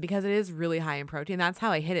 Because it is really high in protein. That's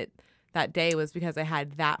how I hit it that day, was because I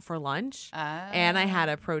had that for lunch and I had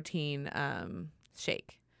a protein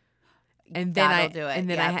shake. And then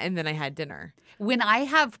I had dinner. When I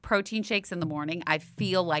have protein shakes in the morning, I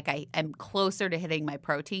feel like I am closer to hitting my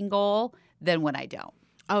protein goal than when I don't.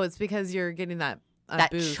 Oh, it's because you're getting that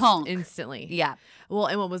boost chunk instantly. Yeah. Well,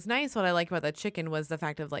 and what was nice, what I like about the chicken was the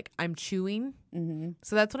fact of like I'm chewing.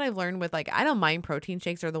 So that's what I've learned with like, I don't mind protein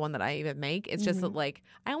shakes or the one that I even make. It's just that like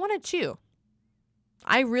I want to chew.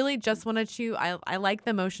 I really just want to chew. I like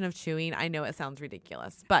the motion of chewing. I know it sounds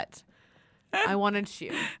ridiculous, but I want to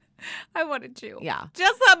chew. I want to chew. Yeah.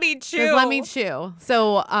 Just let me chew. Just let me chew.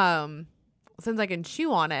 So since I can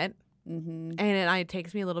chew on it, and it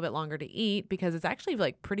takes me a little bit longer to eat because it's actually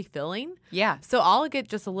like pretty filling. Yeah. So I'll get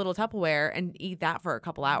just a little Tupperware and eat that for a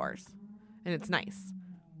couple hours, and it's nice.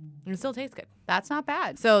 And it still tastes good. That's not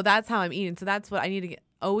bad. So that's how I'm eating. So that's what I need to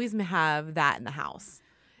always have that in the house.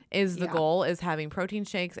 Is the goal is having protein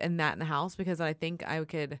shakes and that in the house, because I think I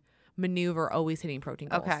could maneuver always hitting protein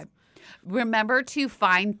goals. Okay. Remember to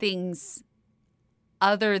find things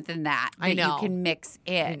other than that you can mix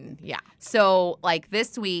in. Yeah. So like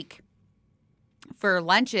this week for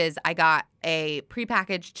lunches, I got a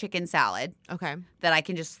prepackaged chicken salad. Okay. That I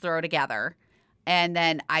can just throw together. And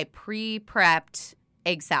then I pre-prepped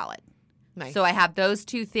egg salad. Nice. So I have those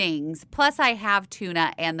two things. Plus I have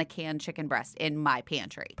tuna and the canned chicken breast in my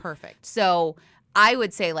pantry. Perfect. So I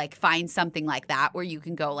would say like find something like that where you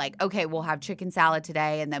can go like, okay, we'll have chicken salad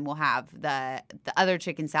today and then we'll have the other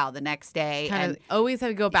chicken salad the next day. Kind of always have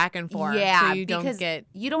to go back and forth. Yeah, so you don't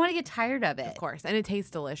want to get tired of it. Of course. And it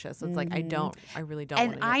tastes delicious. So it's like I really don't And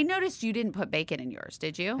want to. I noticed you didn't put bacon in yours,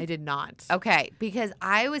 did you? I did not. Okay, because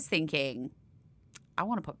I was thinking I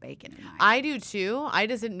want to put bacon in mine. I do too. I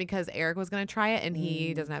just didn't because Eric was going to try it and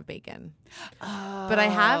he doesn't have bacon. Oh, but I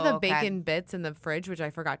have the bacon bits in the fridge, which I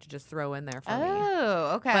forgot to just throw in there for me.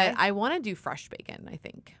 Oh, okay. But I want to do fresh bacon, I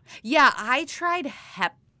think. Yeah, I tried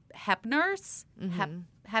Hepner's.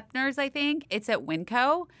 Hepner's, I think. It's at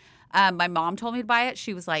Winco. My mom told me to buy it.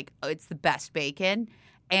 She was like, oh, it's the best bacon.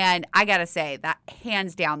 And I got to say, that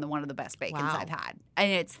hands down one of the best bacons I've had.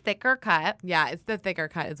 And it's thicker cut. Yeah, it's the thicker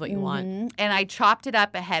cut is what you want. And I chopped it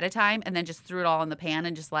up ahead of time and then just threw it all in the pan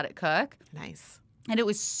and just let it cook. Nice. And it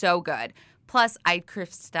was so good. Plus, I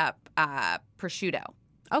crisped up prosciutto.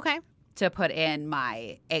 Okay. To put in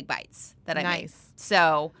my egg bites that I made.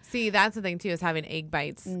 So, see, that's the thing, too, is having egg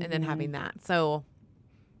bites and then having that. So,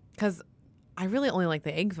 because I really only like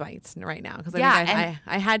the egg bites right now because I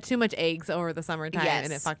had too much eggs over the summertime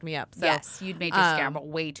and it fucked me up. So, yes, you'd made your scramble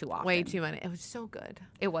way too often. Way too many. It was so good.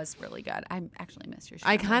 It was really good. I actually miss your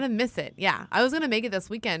scramble. I kind of miss it. Yeah, I was gonna make it this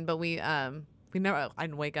weekend, but we never. I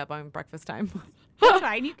didn't wake up on breakfast time. That's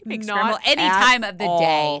fine. You can make scramble any time of the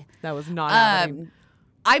day. That was not happening.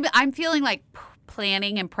 I'm feeling like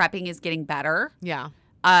planning and prepping is getting better. Yeah.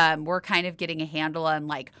 We're kind of getting a handle on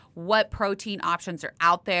like what protein options are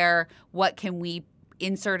out there. What can we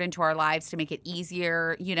insert into our lives to make it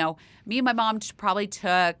easier? You know, me and my mom probably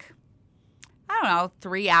took,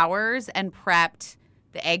 3 hours and prepped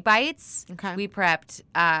the egg bites. Okay. We prepped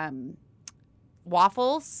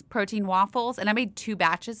waffles, protein waffles. And I made 2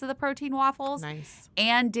 batches of the protein waffles. Nice.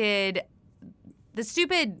 And did the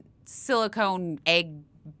stupid silicone egg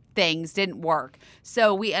things didn't work.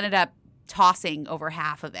 So we ended up tossing over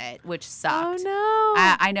half of it, which sucked. Oh no.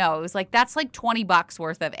 I know. It was like, that's like $20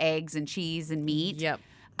 worth of eggs and cheese and meat. Yep.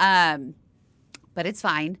 but it's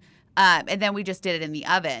fine. And then we just did it in the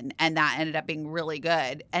oven, and that ended up being really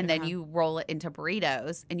good. And then you roll it into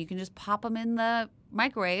burritos, and you can just pop them in the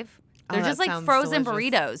microwave. They're just like frozen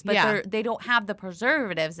burritos, but they don't have the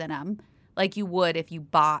preservatives in them like you would if you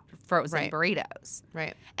bought frozen burritos.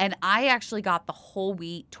 Right. And I actually got the whole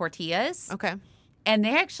wheat tortillas. Okay. And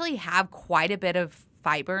they actually have quite a bit of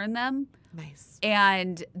fiber in them. Nice.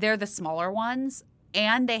 And they're the smaller ones,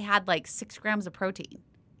 and they had like 6 grams of protein.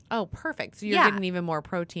 Oh, perfect. So you're getting even more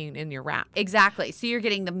protein in your wrap. Exactly. So you're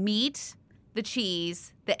getting the meat, the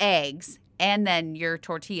cheese, the eggs, and then your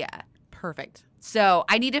tortilla. Perfect. So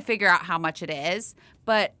I need to figure out how much it is,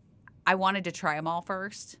 but I wanted to try them all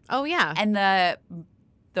first. Oh, yeah. And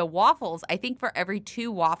the waffles, I think for every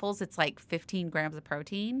 2 waffles, it's like 15 grams of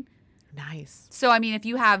protein. Nice. So, I mean, if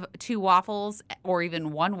you have 2 waffles or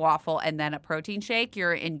even 1 waffle and then a protein shake,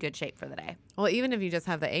 you're in good shape for the day. Well, even if you just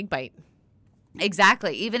have the egg bite.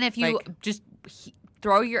 Exactly. Even if you just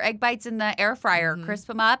throw your egg bites in the air fryer, crisp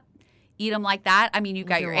them up, eat them like that. I mean, you've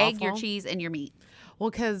got your egg, your cheese, and your meat. Well,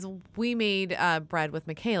 because we made bread with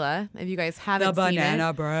Michaela. If you guys haven't seen the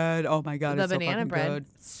banana bread. Oh my God, the it's banana so bread, good.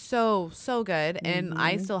 so good. And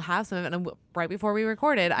I still have some of it. And right before we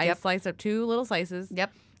recorded, I sliced up 2 little slices.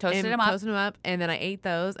 Yep, toasted them up, and then I ate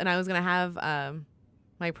those. And I was gonna have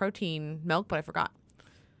my protein milk, but I forgot.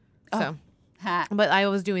 So, but I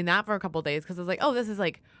was doing that for a couple of days because I was like, oh, this is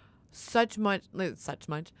like so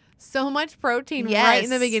much protein right in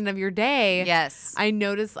the beginning of your day. Yes. I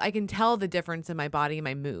notice, I can tell the difference in my body and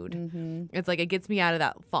my mood. It's like it gets me out of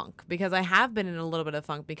that funk because I have been in a little bit of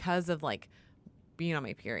funk because of like being on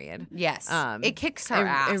my period. Yes. It kicks her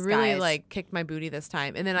ass, It really guys. like kicked my booty this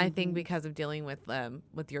time. And then I think because of dealing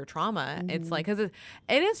with your trauma, it's like, because it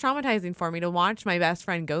is traumatizing for me to watch my best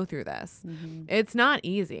friend go through this. It's not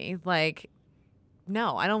easy. Like,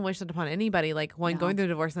 no, I don't wish that upon anybody. Like going through a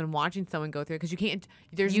divorce and watching someone go through it because you can't.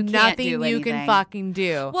 There's nothing you can fucking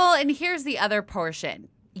do. Well, and here's the other portion.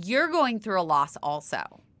 You're going through a loss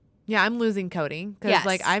also. Yeah, I'm losing Cody because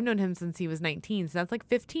like I've known him since he was 19, so that's like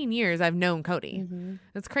 15 years I've known Cody.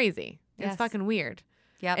 It's crazy. It's fucking weird.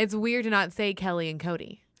 Yeah, it's weird to not say Kellie and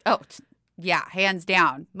Cody. Oh, yeah, hands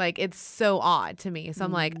down. Like it's so odd to me. So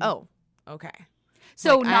I'm like, oh, okay.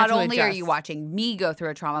 So like, not only are you watching me go through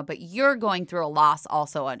a trauma, but you're going through a loss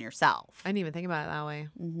also on yourself. I didn't even think about it that way.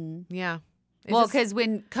 Yeah. Well, because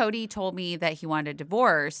when Cody told me that he wanted a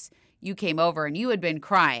divorce, you came over and you had been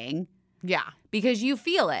crying. Yeah. Because you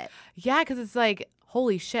feel it. Yeah, because it's like,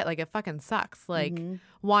 holy shit, like it fucking sucks. Like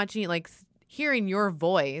watching, like hearing your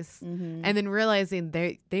voice and then realizing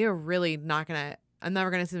they are really not going to, I'm never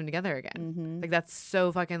going to see them together again. Like that's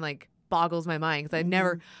so fucking like boggles my mind because I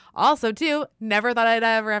never thought I'd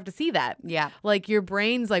ever have to see that. Yeah. Like your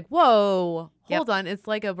brain's like, whoa, hold on. It's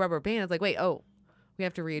like a rubber band. It's like, wait, we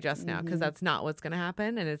have to readjust now because that's not what's going to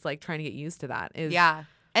happen. And it's like trying to get used to that.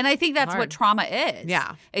 And I think that's what trauma is.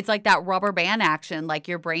 Yeah. It's like that rubber band action. Like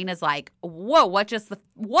your brain is like, whoa, what just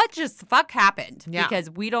the fuck happened? Yeah. Because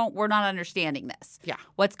we're not understanding this. Yeah.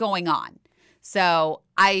 What's going on? So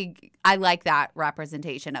I like that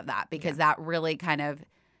representation of that because that really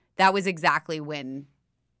that was exactly when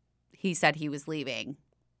he said he was leaving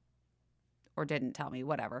or didn't tell me,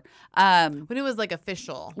 whatever. When it was like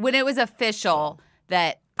official. When it was official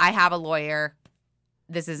that I have a lawyer,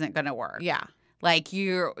 this isn't going to work. Yeah. Like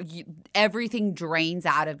everything drains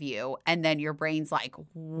out of you and then your brain's like,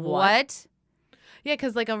 what? Yeah,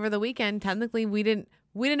 because like over the weekend, technically we didn't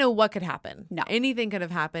know what could happen. No. Anything could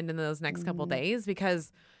have happened in those next couple days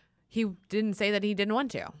because he didn't say that he didn't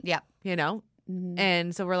want to. Yeah. You know?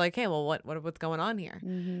 And so we're like, hey, well, what's going on here?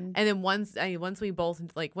 And then once we both,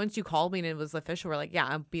 like, once you called me and it was official, we're like, yeah,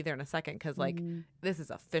 I'll be there in a second because, like, this is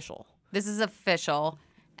official. This is official,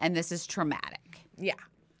 and this is traumatic. Yeah.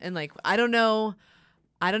 And, like, I don't know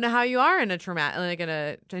how you are in a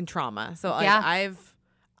in trauma. So, like,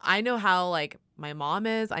 I know how, like, my mom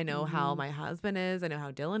is. I know how my husband is. I know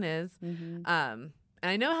how Dylan is. And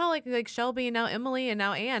I know how like Shelby and now Emily and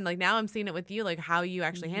now Anne, like now I'm seeing it with you, like how you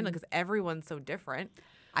actually handle it because everyone's so different.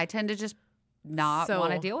 I tend to just not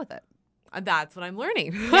want to deal with it. That's what I'm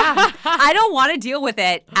learning. Yeah. I don't want to deal with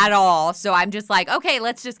it at all. So I'm just like, okay,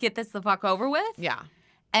 let's just get this the fuck over with. Yeah.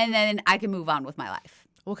 And then I can move on with my life.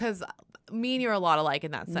 Well, because me and you are a lot alike in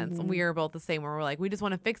that sense. We are both the same where we're like, we just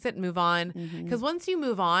want to fix it and move on. Because once you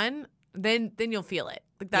move on, then you'll feel it.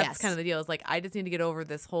 Like that's kind of the deal. It's like, I just need to get over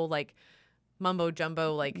this whole like mumbo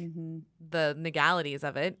jumbo, like the legalities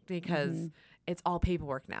of it because it's all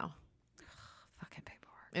paperwork now. Fucking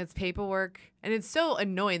paperwork. It's paperwork, and it's so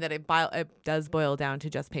annoying that it does boil down to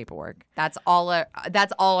just paperwork. That's all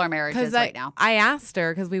our marriage is right now. I asked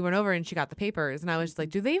her because we went over and she got the papers, and I was just like,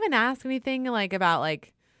 do they even ask anything like about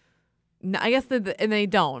like? I guess and they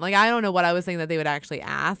don't. Like, I don't know what I was saying that they would actually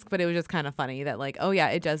ask, but it was just kind of funny that like, oh yeah,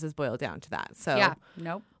 it does just boil down to that. So yeah,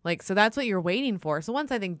 nope. Like, so that's what you're waiting for. So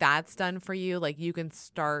once I think that's done for you, like you can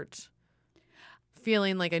start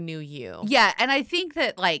feeling like a new you. Yeah, and I think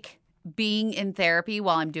that like being in therapy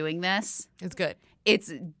while I'm doing this, it's good.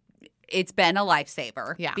 It's been a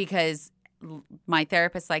lifesaver. Yeah. Because my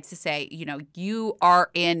therapist likes to say, you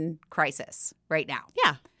are in crisis right now.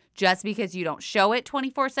 Yeah. Just because you don't show it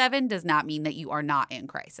 24/7 does not mean that you are not in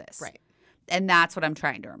crisis. Right. And that's what I'm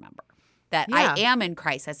trying to remember. That I am in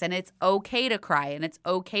crisis, and it's okay to cry, and it's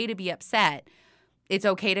okay to be upset. It's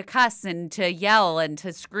okay to cuss and to yell and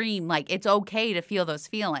to scream. Like, it's okay to feel those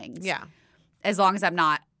feelings. Yeah. As long as I'm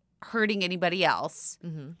not hurting anybody else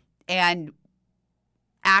and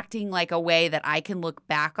acting like a way that I can look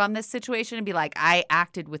back on this situation and be like, I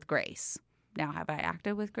acted with grace. Now, have I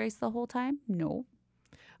acted with grace the whole time? No.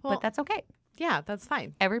 Well, but that's okay. Yeah, that's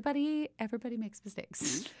fine. Everybody makes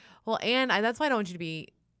mistakes. Well, and that's why I don't want you to be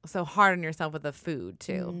so hard on yourself with the food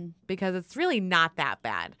too, because it's really not that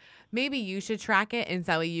bad. Maybe you should track it, and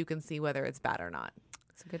that way you can see whether it's bad or not.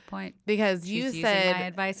 That's a good point. Because She's you using said my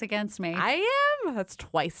advice against me. I am. That's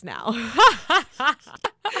twice now.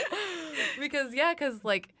 because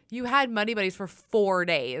like you had Money Buddies for 4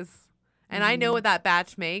 days, and I know what that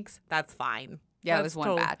batch makes. That's fine. Yeah, That's it was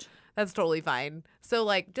one batch. That's totally fine. So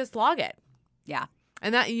like, just log it. Yeah.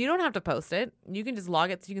 And that you don't have to post it. You can just log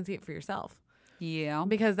it so you can see it for yourself. Yeah.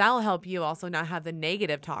 Because that'll help you also not have the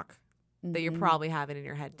negative talk that you're probably having in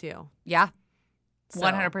your head too. Yeah. So,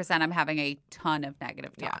 100%. I'm having a ton of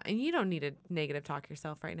negative talk. Yeah. And you don't need to negative talk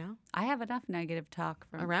yourself right now. I have enough negative talk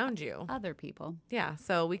from around you. Other people. Yeah.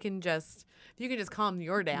 So you can just calm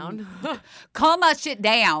your down. Calm my shit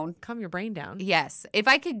down. Calm your brain down. Yes. If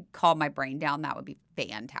I could calm my brain down, that would be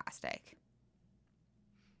fantastic.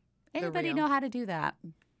 Anybody know how to do that?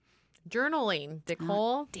 Journaling,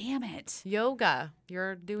 Nicole. Damn it. Yoga.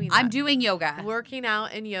 You're doing that. I'm doing yoga. Working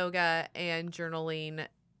out and yoga and journaling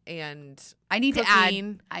and I need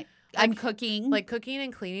cooking. to add I'm cooking. Like cooking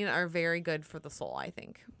and cleaning are very good for the soul, I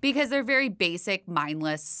think. Because they're very basic,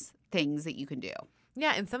 mindless things that you can do.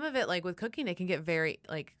 Yeah, and some of it, like with cooking, it can get it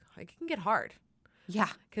can get hard. Yeah.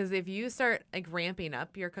 Because if you start like ramping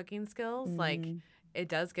up your cooking skills, like it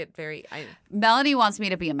does get very. Melanie wants me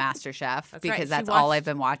to be a master chef because that's all I've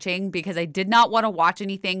been watching. Because I did not want to watch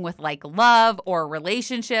anything with like love or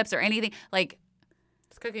relationships or anything like.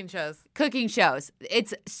 It's cooking shows. Cooking shows.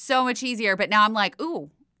 It's so much easier. But now I'm like,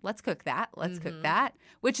 ooh, let's cook that. Let's cook that,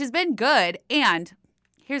 which has been good. And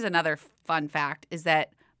here's another fun fact: is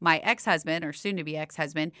that my ex-husband or soon-to-be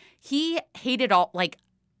ex-husband, he hated all like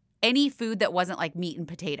any food that wasn't like meat and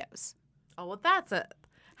potatoes. Oh well,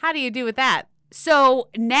 how do you do with that? So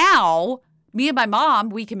now, me and my mom,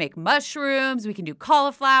 we can make mushrooms, we can do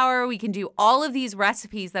cauliflower, we can do all of these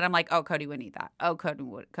recipes that I'm like, oh, Cody wouldn't eat that. Oh,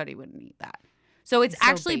 Cody wouldn't eat that. So it's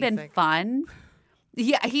actually been fun.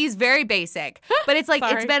 Yeah, he's very basic. But it's like,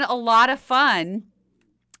 it's been a lot of fun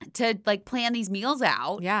to like plan these meals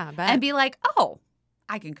out. Yeah, I bet. And be like, oh,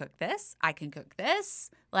 I can cook this. I can cook this.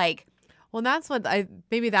 Like. Well, that's what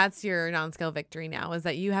maybe that's your non-scale victory now is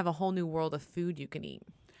that you have a whole new world of food you can eat.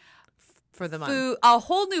 For the month. A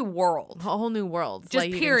whole new world. A whole new world. Just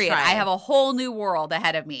like period. I have a whole new world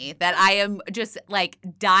ahead of me that I am just like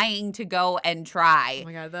dying to go and try. Oh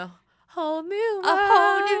my God, the whole new world. A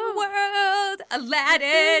whole new world.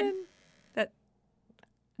 Aladdin.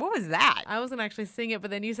 What was that? I was going to actually sing it, but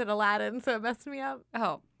then you said Aladdin, so it messed me up.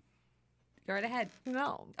 Oh. Go right ahead.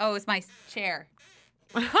 No. Oh, it's my chair.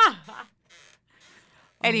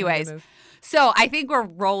 Anyways, so I think we're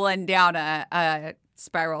rolling down a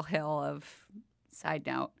spiral hill of side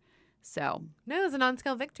note. So no, it's a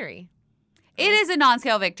non-scale victory. It is a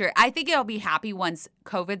non-scale victory. I think I'll be happy once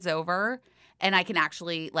COVID's over and I can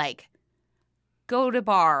actually like go to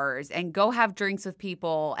bars and go have drinks with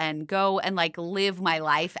people and go and like live my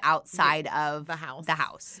life outside of the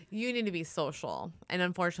house. You need to be social. And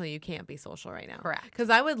unfortunately, you can't be social right now. Correct. Because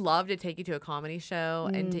I would love to take you to a comedy show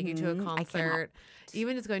and take you to a concert,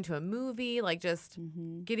 even just going to a movie, like just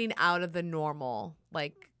getting out of the normal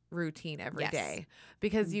like routine every day.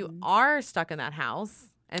 Because you are stuck in that house.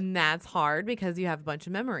 And that's hard because you have a bunch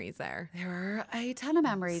of memories there. There are a ton of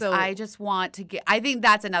memories. So I just want to I think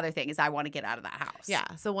that's another thing is I want to get out of that house.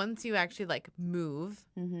 Yeah. So once you actually like move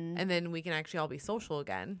and then we can actually all be social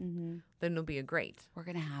again, then it'll be great. We're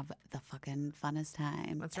going to have the fucking funnest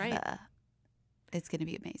time. That's right. It's going to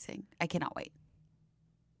be amazing. I cannot wait.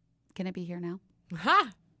 Can it be here now?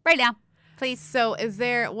 Ha! Right now, please. So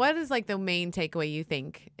what is like the main takeaway you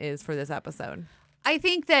think is for this episode? I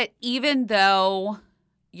think that even though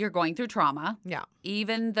you're going through trauma, Yeah.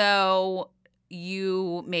 even though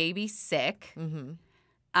you may be sick, there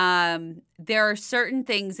are certain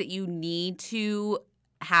things that you need to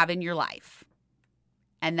have in your life.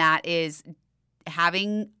 And that is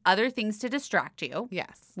having other things to distract you.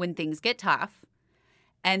 Yes. When things get tough.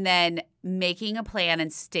 And then making a plan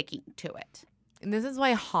and sticking to it. And this is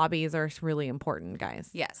why hobbies are really important,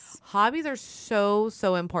 guys. Yes. Hobbies are so,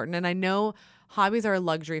 so important. And I know hobbies are a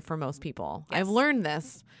luxury for most people. Yes. I've learned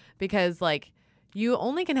this because, like, you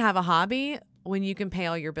only can have a hobby when you can pay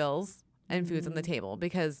all your bills and food's on the table,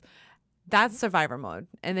 because that's survivor mode.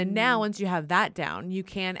 And then now once you have that down, you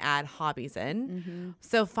can add hobbies in.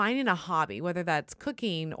 So finding a hobby, whether that's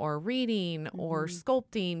cooking or reading or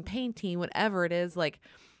sculpting, painting, whatever it is, like,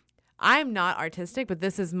 I'm not artistic, but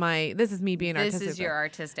this is me being artistic. This is your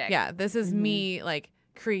artistic. Yeah, this is me, like,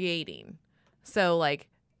 creating. So, like,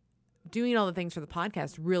 doing all the things for the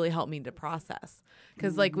podcast really helped me to process.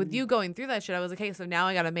 Because, like, with you going through that shit, I was like, okay, so now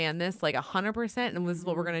I got to man this, like, 100%, and this is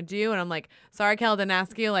what we're going to do. And I'm like, sorry, Kel, didn't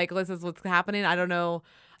ask you. Like, this is what's happening. I don't know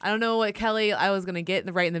what Kelly I was going to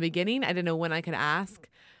get right in the beginning. I didn't know when I could ask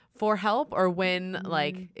for help or when,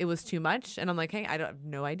 like, it was too much. And I'm like, hey, I have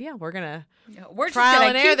no idea. We're going to trial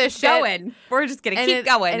and error this shit. Going. We're just going to keep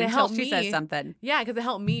going until she says something. Yeah, because it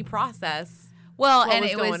helped me process what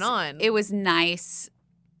was going on. It was nice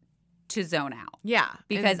to zone out. Yeah.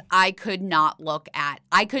 Because I could not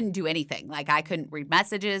I couldn't do anything. Like, I couldn't read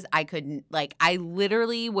messages. I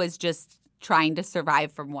literally was just trying to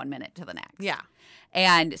survive from 1 minute to the next. Yeah.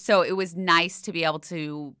 And so it was nice to be able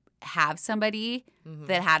to have somebody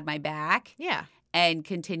that had my back. Yeah. And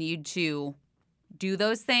continued to do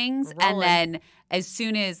those things. Rolling. And then as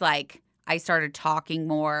soon as, like, I started talking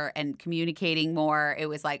more and communicating more, it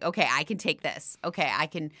was like, okay, I can take this. Okay, I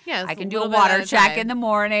can do a water check in the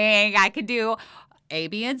morning. I can do A,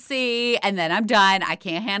 B, and C, and then I'm done. I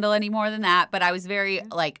can't handle any more than that. But I was very,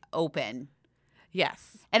 like, open.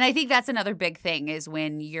 Yes. And I think that's another big thing is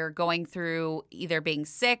when you're going through either being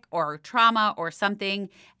sick or trauma or something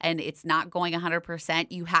and it's not going 100%,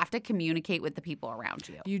 you have to communicate with the people around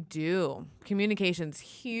you. You do. Communication's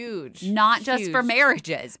huge. Not just for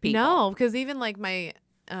marriages, people. No, because even like my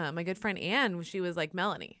good friend Anne, she was like,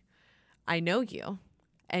 Melanie, I know you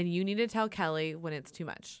and you need to tell Kelly when it's too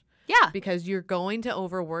much. Yeah. Because you're going to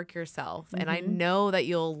overwork yourself. And I know that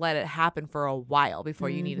you'll let it happen for a while before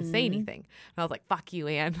you need to say anything. And I was like, fuck you,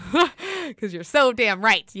 Anne. Because you're so damn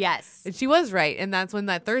right. Yes. And she was right. And that's when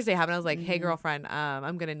that Thursday happened. I was like, hey, girlfriend,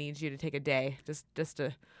 I'm going to need you to take a day. Just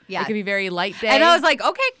to, yeah. It could be a very light day. And I was like,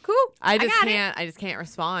 okay, cool. I just can't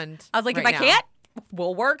respond. I was like, right if I can't,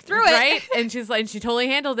 we'll work through it. Right? And she's like, she totally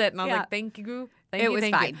handled it. And I was like, thank you. It was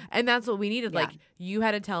fine. And that's what we needed. Yeah. Like, you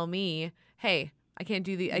had to tell me, hey, I can't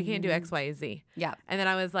do X, Y, Z. Yeah. And then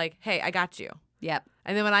I was like, hey, I got you. Yep.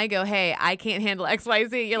 And then when I go, hey, I can't handle X, Y,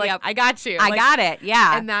 Z, you're like, Yep. I got you. I got it.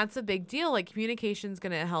 Yeah. And that's a big deal. Like, communication's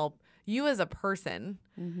going to help you as a person,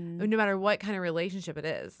 no matter what kind of relationship it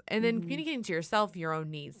is. And then communicating to yourself your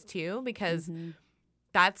own needs too, because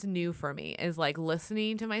that's new for me, is like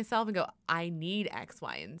listening to myself and go, I need X,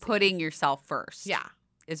 Y, and Z. Putting yourself first. Yeah.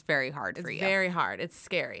 Is very hard for you. It's very hard. It's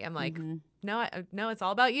scary. I'm like, no, it's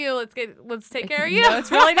all about you. Let's take care of you. No,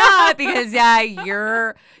 it's really not, because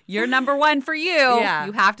you're number one for you. Yeah.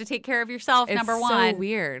 You have to take care of yourself. It's number so one.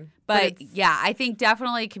 weird. But yeah, I think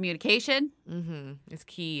definitely communication is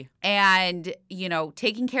key. And,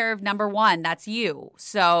 taking care of number one, that's you.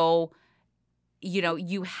 So,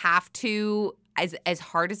 you have to, as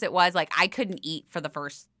hard as it was, like, I couldn't eat for the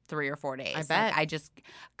first 3 or 4 days. I bet. Like, I just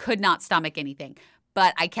could not stomach anything.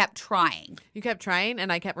 But I kept trying. You kept trying,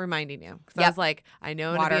 and I kept reminding you. Because I was like, I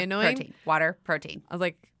know it'll be annoying. Water, protein. I was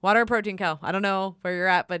like, water, protein, Kel. I don't know where you're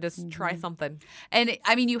at, but just try something. And,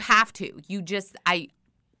 I mean, you have to. You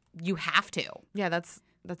have to. Yeah, that's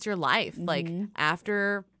your life. Like,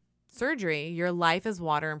 after surgery, your life is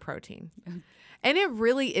water and protein. And it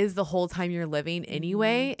really is the whole time you're living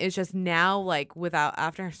anyway. It's just now, like,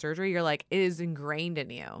 after surgery, you're like, it is ingrained in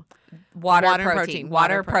you. Water, protein.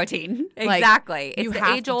 Exactly. It's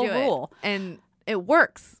the age-old rule. And it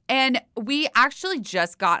works. And we actually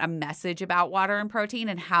just got a message about water and protein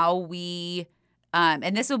and how we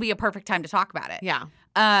and this will be a perfect time to talk about it. Yeah.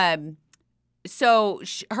 So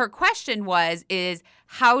her question is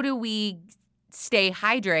how do we stay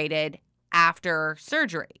hydrated after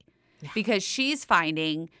surgery? Yeah. Because she's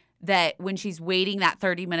finding that when she's waiting that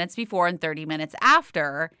 30 minutes before and 30 minutes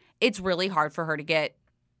after, it's really hard for her to get.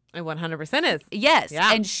 It 100% is. Yes.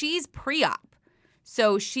 Yeah. And she's pre-op.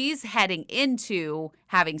 So she's heading into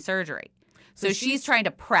having surgery. So she's trying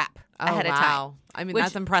to prep ahead of time. I mean,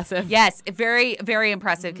 that's impressive. Yes, very, very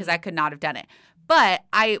impressive because I could not have done it. But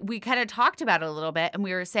we kind of talked about it a little bit, and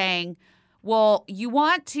we were saying, well, you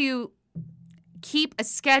want to keep a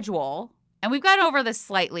schedule. And we've gone over this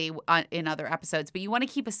slightly in other episodes, but you want to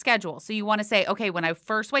keep a schedule. So you want to say, okay, when I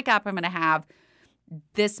first wake up, I'm going to have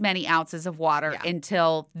this many ounces of water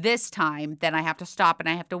until this time. Then I have to stop and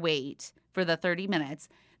I have to wait for the 30 minutes.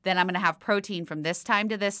 Then I'm going to have protein from this time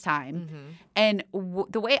to this time. Mm-hmm. And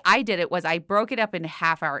the way I did it was I broke it up into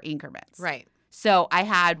half-hour increments. Right. So I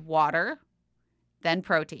had water, then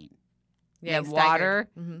protein. Yeah, then water,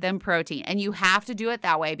 then protein. And you have to do it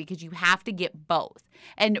that way because you have to get both.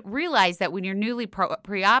 And realize that when you're newly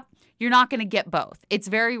pre-op, you're not going to get both. It's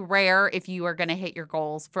very rare if you are going to hit your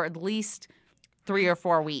goals for at least 3 or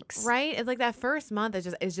 4 weeks. Right? It's like that first month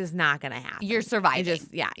it's just not going to happen. You're surviving.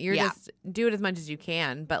 Just do it as much as you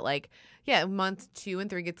can. But months 2 and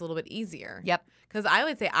 3 gets a little bit easier. Yep. Because I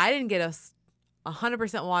would say I didn't get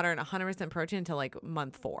 100% water and 100% protein until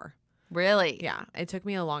month 4. Really? Yeah. It took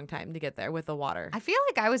me a long time to get there with the water. I feel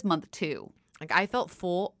like I was month 2. I felt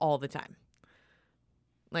full all the time.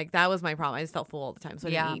 That was my problem. I just felt full all the time. So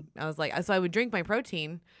I didn't eat. I was so I would drink my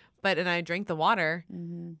protein, and I'd drink the water,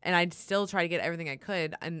 and I'd still try to get everything I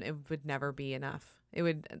could, and it would never be enough. It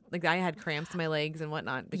would, I had cramps in my legs and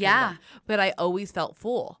whatnot. But I always felt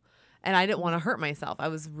full, and I didn't want to hurt myself. I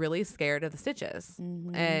was really scared of the stitches.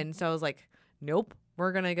 And so I was like, nope,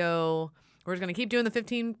 we're just going to keep doing the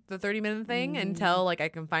 15 to 30 minute thing until I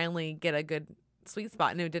can finally get a good sweet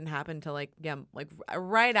spot. And it didn't happen until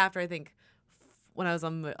right after, I think, when I was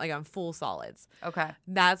on full solids. Okay.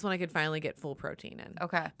 That's when I could finally get full protein in.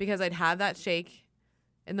 Okay. Because I'd have that shake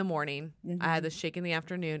in the morning. I had the shake in the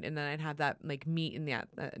afternoon, and then I'd have that meat in the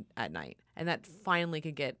at night. And that finally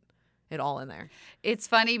could get it all in there. It's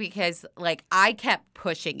funny because I kept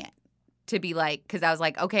pushing it to be because I was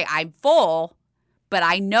okay, I'm full, but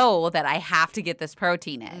I know that I have to get this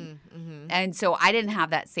protein in. And so I didn't have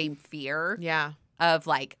that same fear of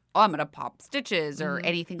I'm going to pop stitches or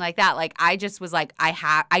anything like that. I just was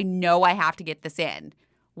I know I have to get this in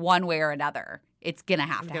one way or another. It's going to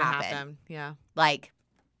have to happen. Yeah.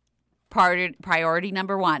 Priority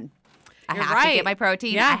number 1. I have to get my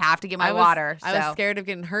protein. Yeah. I have to get my water. I was scared of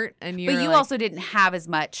getting hurt. But you also didn't have as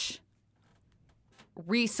much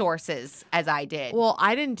resources as I did. Well,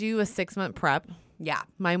 I didn't do a 6-month prep. Yeah.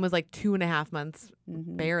 Mine was 2.5 months,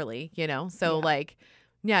 barely, So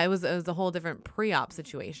it was a whole different pre-op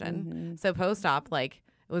situation. So post-op, it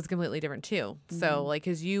was completely different too. So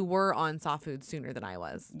because you were on soft food sooner than I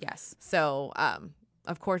was. Yes. So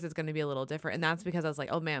of course it's going to be a little different. And that's because I was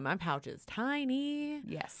oh man, my pouch is tiny.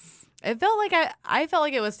 Yes. It felt I felt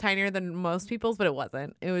like it was tinier than most people's, but it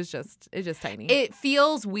wasn't. It's just tiny. It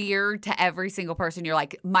feels weird to every single person. You're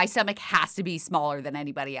my stomach has to be smaller than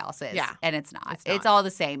anybody else's. Yeah. And it's not. It's all the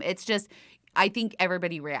same. It's just, I think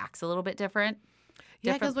everybody reacts a little bit different.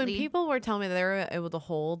 Yeah, because when people were telling me they were able to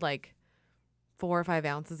hold 4 or 5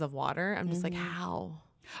 ounces of water, I'm just how?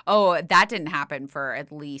 Oh, that didn't happen for at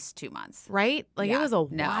least 2 months. Right? It was a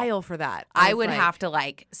while for that. I would have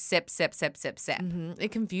to sip, sip, sip, sip, sip.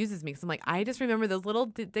 It confuses me because I'm I just remember those little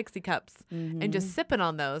Dixie cups and just sipping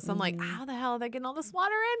on those. So I'm how the hell are they getting all this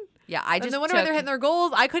water in? Yeah, I just and wonder why they're hitting their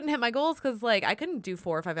goals. I couldn't hit my goals because I couldn't do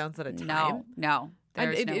 4 or 5 ounces at a time. No.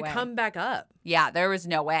 There's no way. It'd come back up. Yeah, there was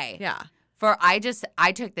no way. Yeah. I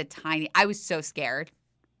took I was so scared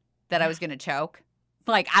that I was going to choke.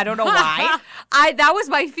 I don't know why. That was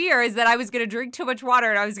my fear, is that I was going to drink too much water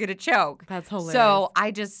and I was going to choke. That's hilarious. So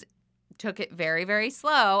I just took it very, very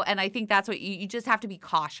slow. And I think that's what you just have to be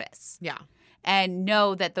cautious. Yeah. And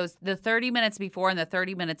know that the 30 minutes before and the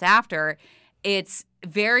 30 minutes after, it's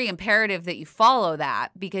very imperative that you follow that,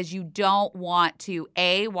 because you don't want to,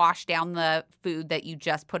 A, wash down the food that you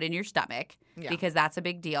just put in your stomach, because that's a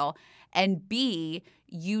big deal. And B,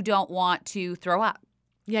 you don't want to throw up.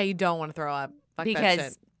 Yeah, you don't want to throw up.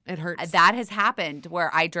 Because it hurts. That has happened where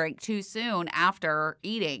I drank too soon after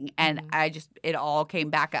eating, and it all came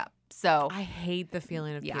back up. So I hate the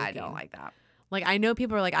feeling of puking. I don't like that. I know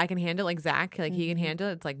people are I can handle it, Zach, he can handle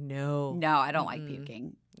it. It's no. No, I don't like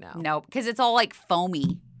puking. No, because it's all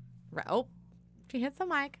foamy. Oh, she hits the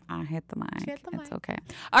mic. I hit the mic. She hit the mic. It's okay.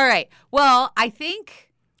 All right. Well, I think.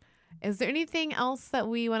 Is there anything else that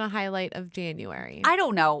we want to highlight of January? I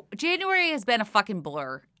don't know. January has been a fucking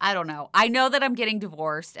blur. I don't know. I know that I'm getting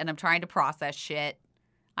divorced and I'm trying to process shit.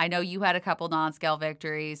 I know you had a couple non-scale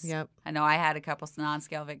victories. Yep. I know I had a couple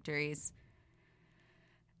non-scale victories.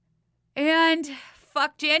 And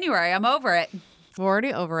fuck January. I'm over it. We're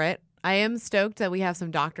already over it. I am stoked that we have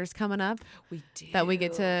some doctors coming up. We do. That we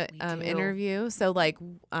get to interview. So like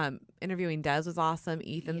interviewing Des was awesome.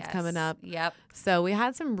 Ethan's coming up. Yep. So we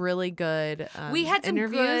had some really good we had some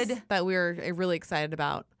interviews good that we were really excited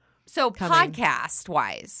about. So coming. podcast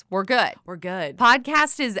wise, we're good. We're good.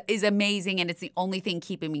 Podcast is amazing, and it's the only thing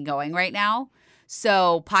keeping me going right now.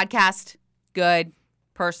 So podcast, good.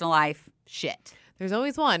 Personal life, shit. There's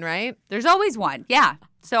always one, right? There's always one. Yeah.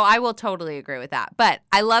 So I will totally agree with that. But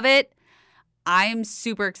I love it. I'm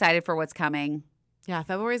super excited for what's coming. Yeah,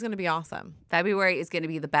 February is going to be awesome. February is going to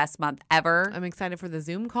be the best month ever. I'm excited for the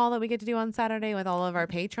Zoom call that we get to do on Saturday with all of our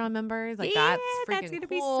Patreon members. Like that's freaking going to cool.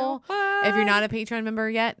 be so fun. If you're not a Patreon member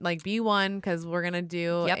yet, like be one, because we're going to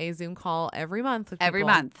do a Zoom call every month. With every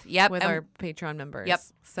month. Yep. With our Patreon members. Yep.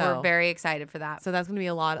 So we're very excited for that. So that's going to be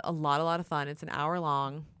a lot of fun. It's an hour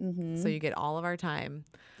long. Mm-hmm. So you get all of our time.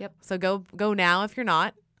 Yep. So go now if you're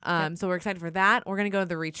not. So we're excited for that. We're going to go to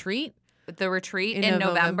the retreat. The retreat in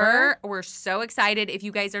November. We're so excited. If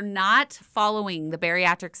you guys are not following the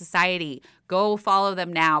Bariatric Society, go follow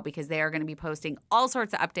them now because they are going to be posting all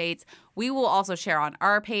sorts of updates. We will also share on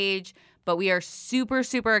our page, but we are super,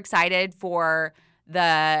 super excited for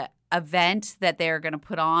the event that they're going to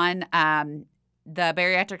put on. The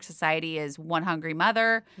Bariatric Society is One Hungry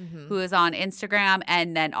Mother, who is on Instagram,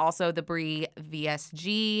 and then also the Brie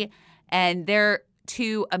VSG, and they're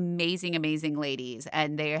two amazing ladies,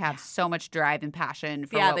 and they have so much drive and passion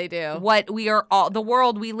for they do. What we are all the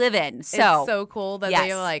world we live in. So it's so cool that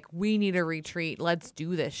they are like, we need a retreat. Let's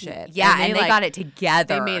do this shit. Yeah, and they got it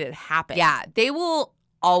together. They made it happen. Yeah, they will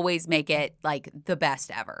always make it like the best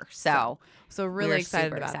ever. So really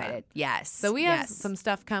excited about that. Yes. So we have some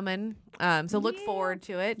stuff coming. So look forward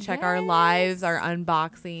to it. Check our lives, our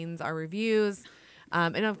unboxings, our reviews,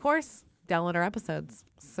 and of course, download our episodes.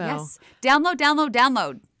 So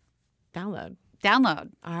download.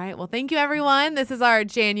 All right. Well, thank you, everyone. This is our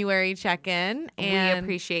January check-in. And we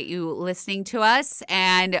appreciate you listening to us.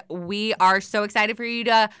 And we are so excited for you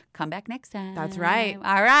to come back next time. That's right.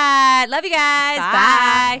 All right. Love you guys.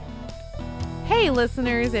 Bye. Hey,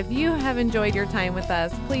 listeners, if you have enjoyed your time with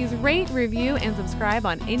us, please rate, review, and subscribe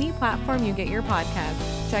on any platform you get your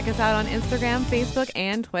podcast. Check us out on Instagram, Facebook,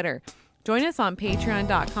 and Twitter. Join us on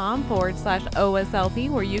patreon.com/OSLP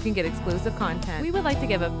where you can get exclusive content. We would like to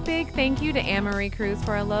give a big thank you to Anne-Marie Cruz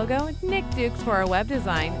for our logo, Nick Dukes for our web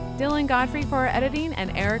design, Dylan Godfrey for our editing,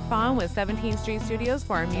 and Eric Fawn with 17th Street Studios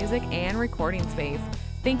for our music and recording space.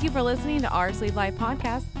 Thank you for listening to our Sleep Life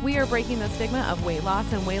podcast. We are breaking the stigma of weight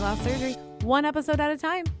loss and weight loss surgery, one episode at a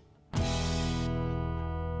time.